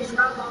PlayStation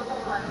on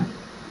mobile.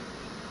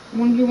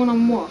 1v1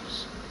 on what?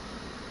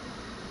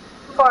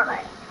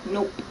 Fortnite.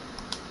 Nope.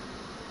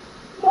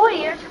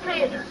 Why aren't you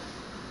playing it?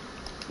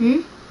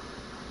 Hmm?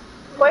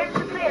 Why aren't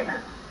you playing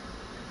it?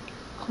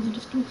 Because I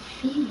just don't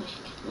feel like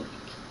it. Like.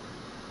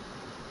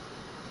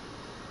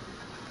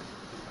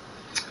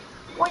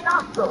 Why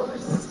not though?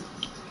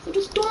 I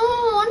just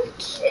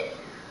don't.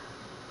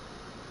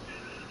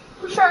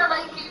 Sure,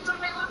 like you don't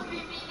make what we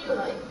video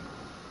like.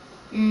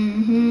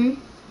 Mm-hmm.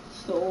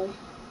 So.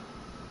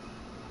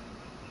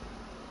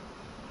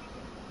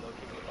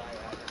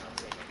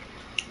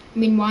 I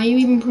mean, why are you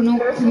even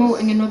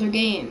promoting another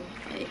game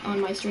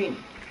on my stream?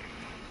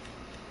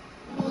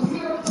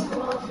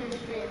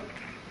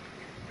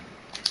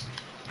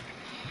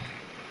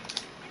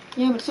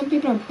 Yeah, but some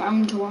people are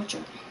bound to watch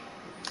it.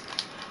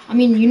 I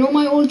mean, you know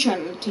my old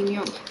channel, Team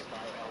Young.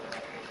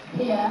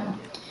 Yeah.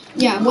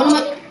 Yeah,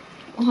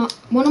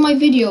 one of my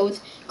videos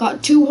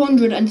got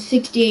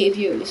 268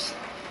 views.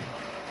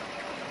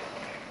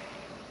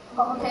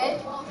 Okay.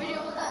 What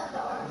video was that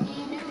though?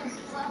 News,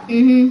 is that?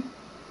 Mhm.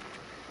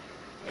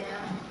 Yeah.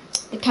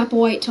 The Kappa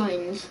White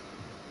Times.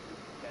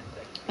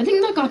 I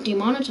think that got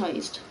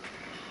demonetized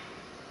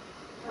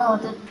No,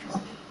 it didn't.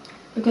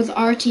 because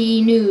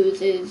RTE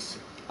News is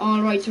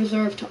all rights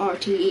reserved to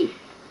RTE.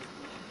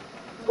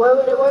 Why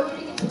would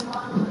it get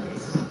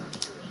demonetized?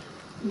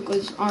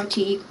 Because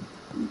RTE,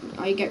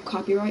 I get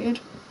copyrighted.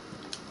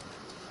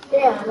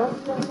 Yeah,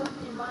 that's not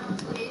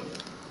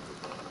demonetized.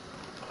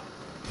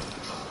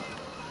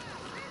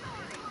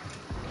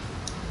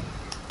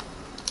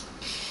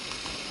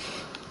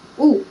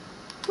 Oh,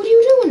 what are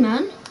you doing,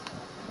 man?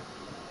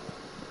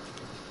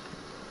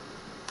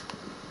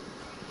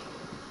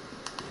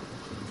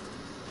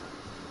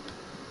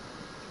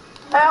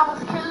 I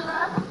almost killed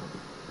that.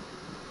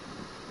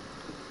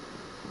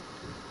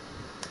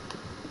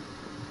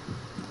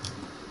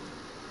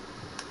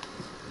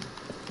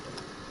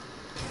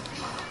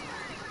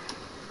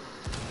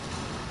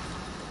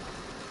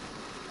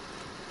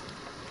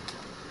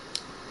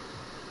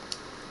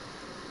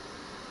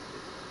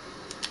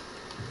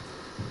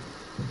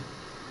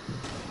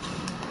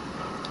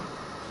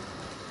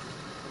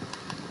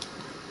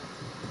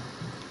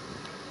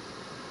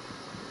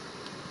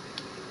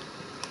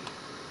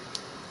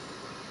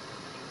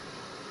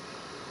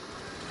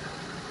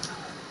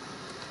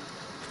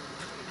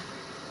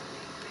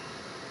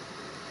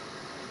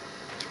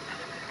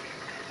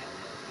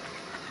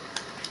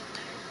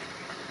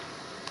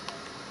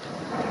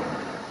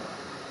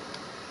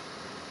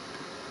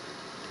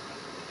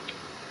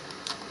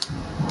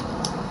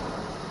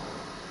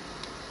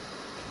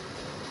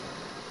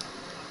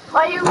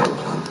 Are you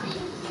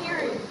being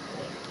serious?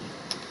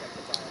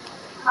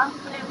 I'm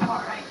playing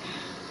Fortnite.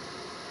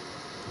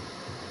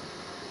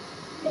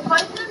 If I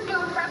didn't do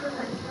a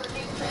represent for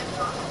being playing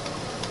Fortnite.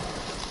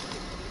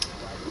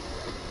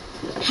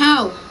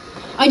 How?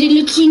 I did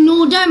literally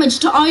no damage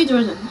to either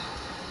of them.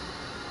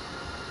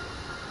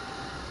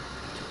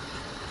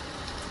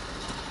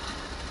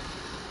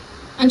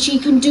 And she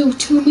can do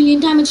 2 million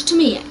damage to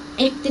me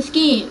at this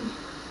game.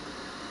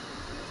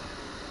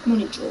 I'm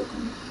only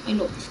joking. I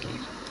love this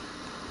game.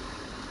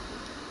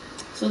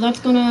 So that's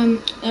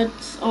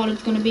all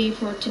it's gonna be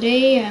for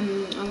today. I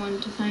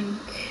want to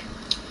thank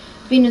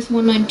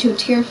Venus192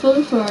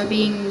 Tearful for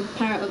being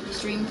part of the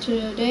stream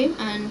today,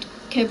 and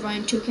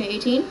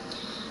KevRyan2K18,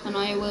 and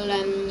I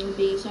will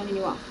be signing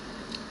you off.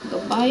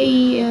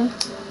 Goodbye.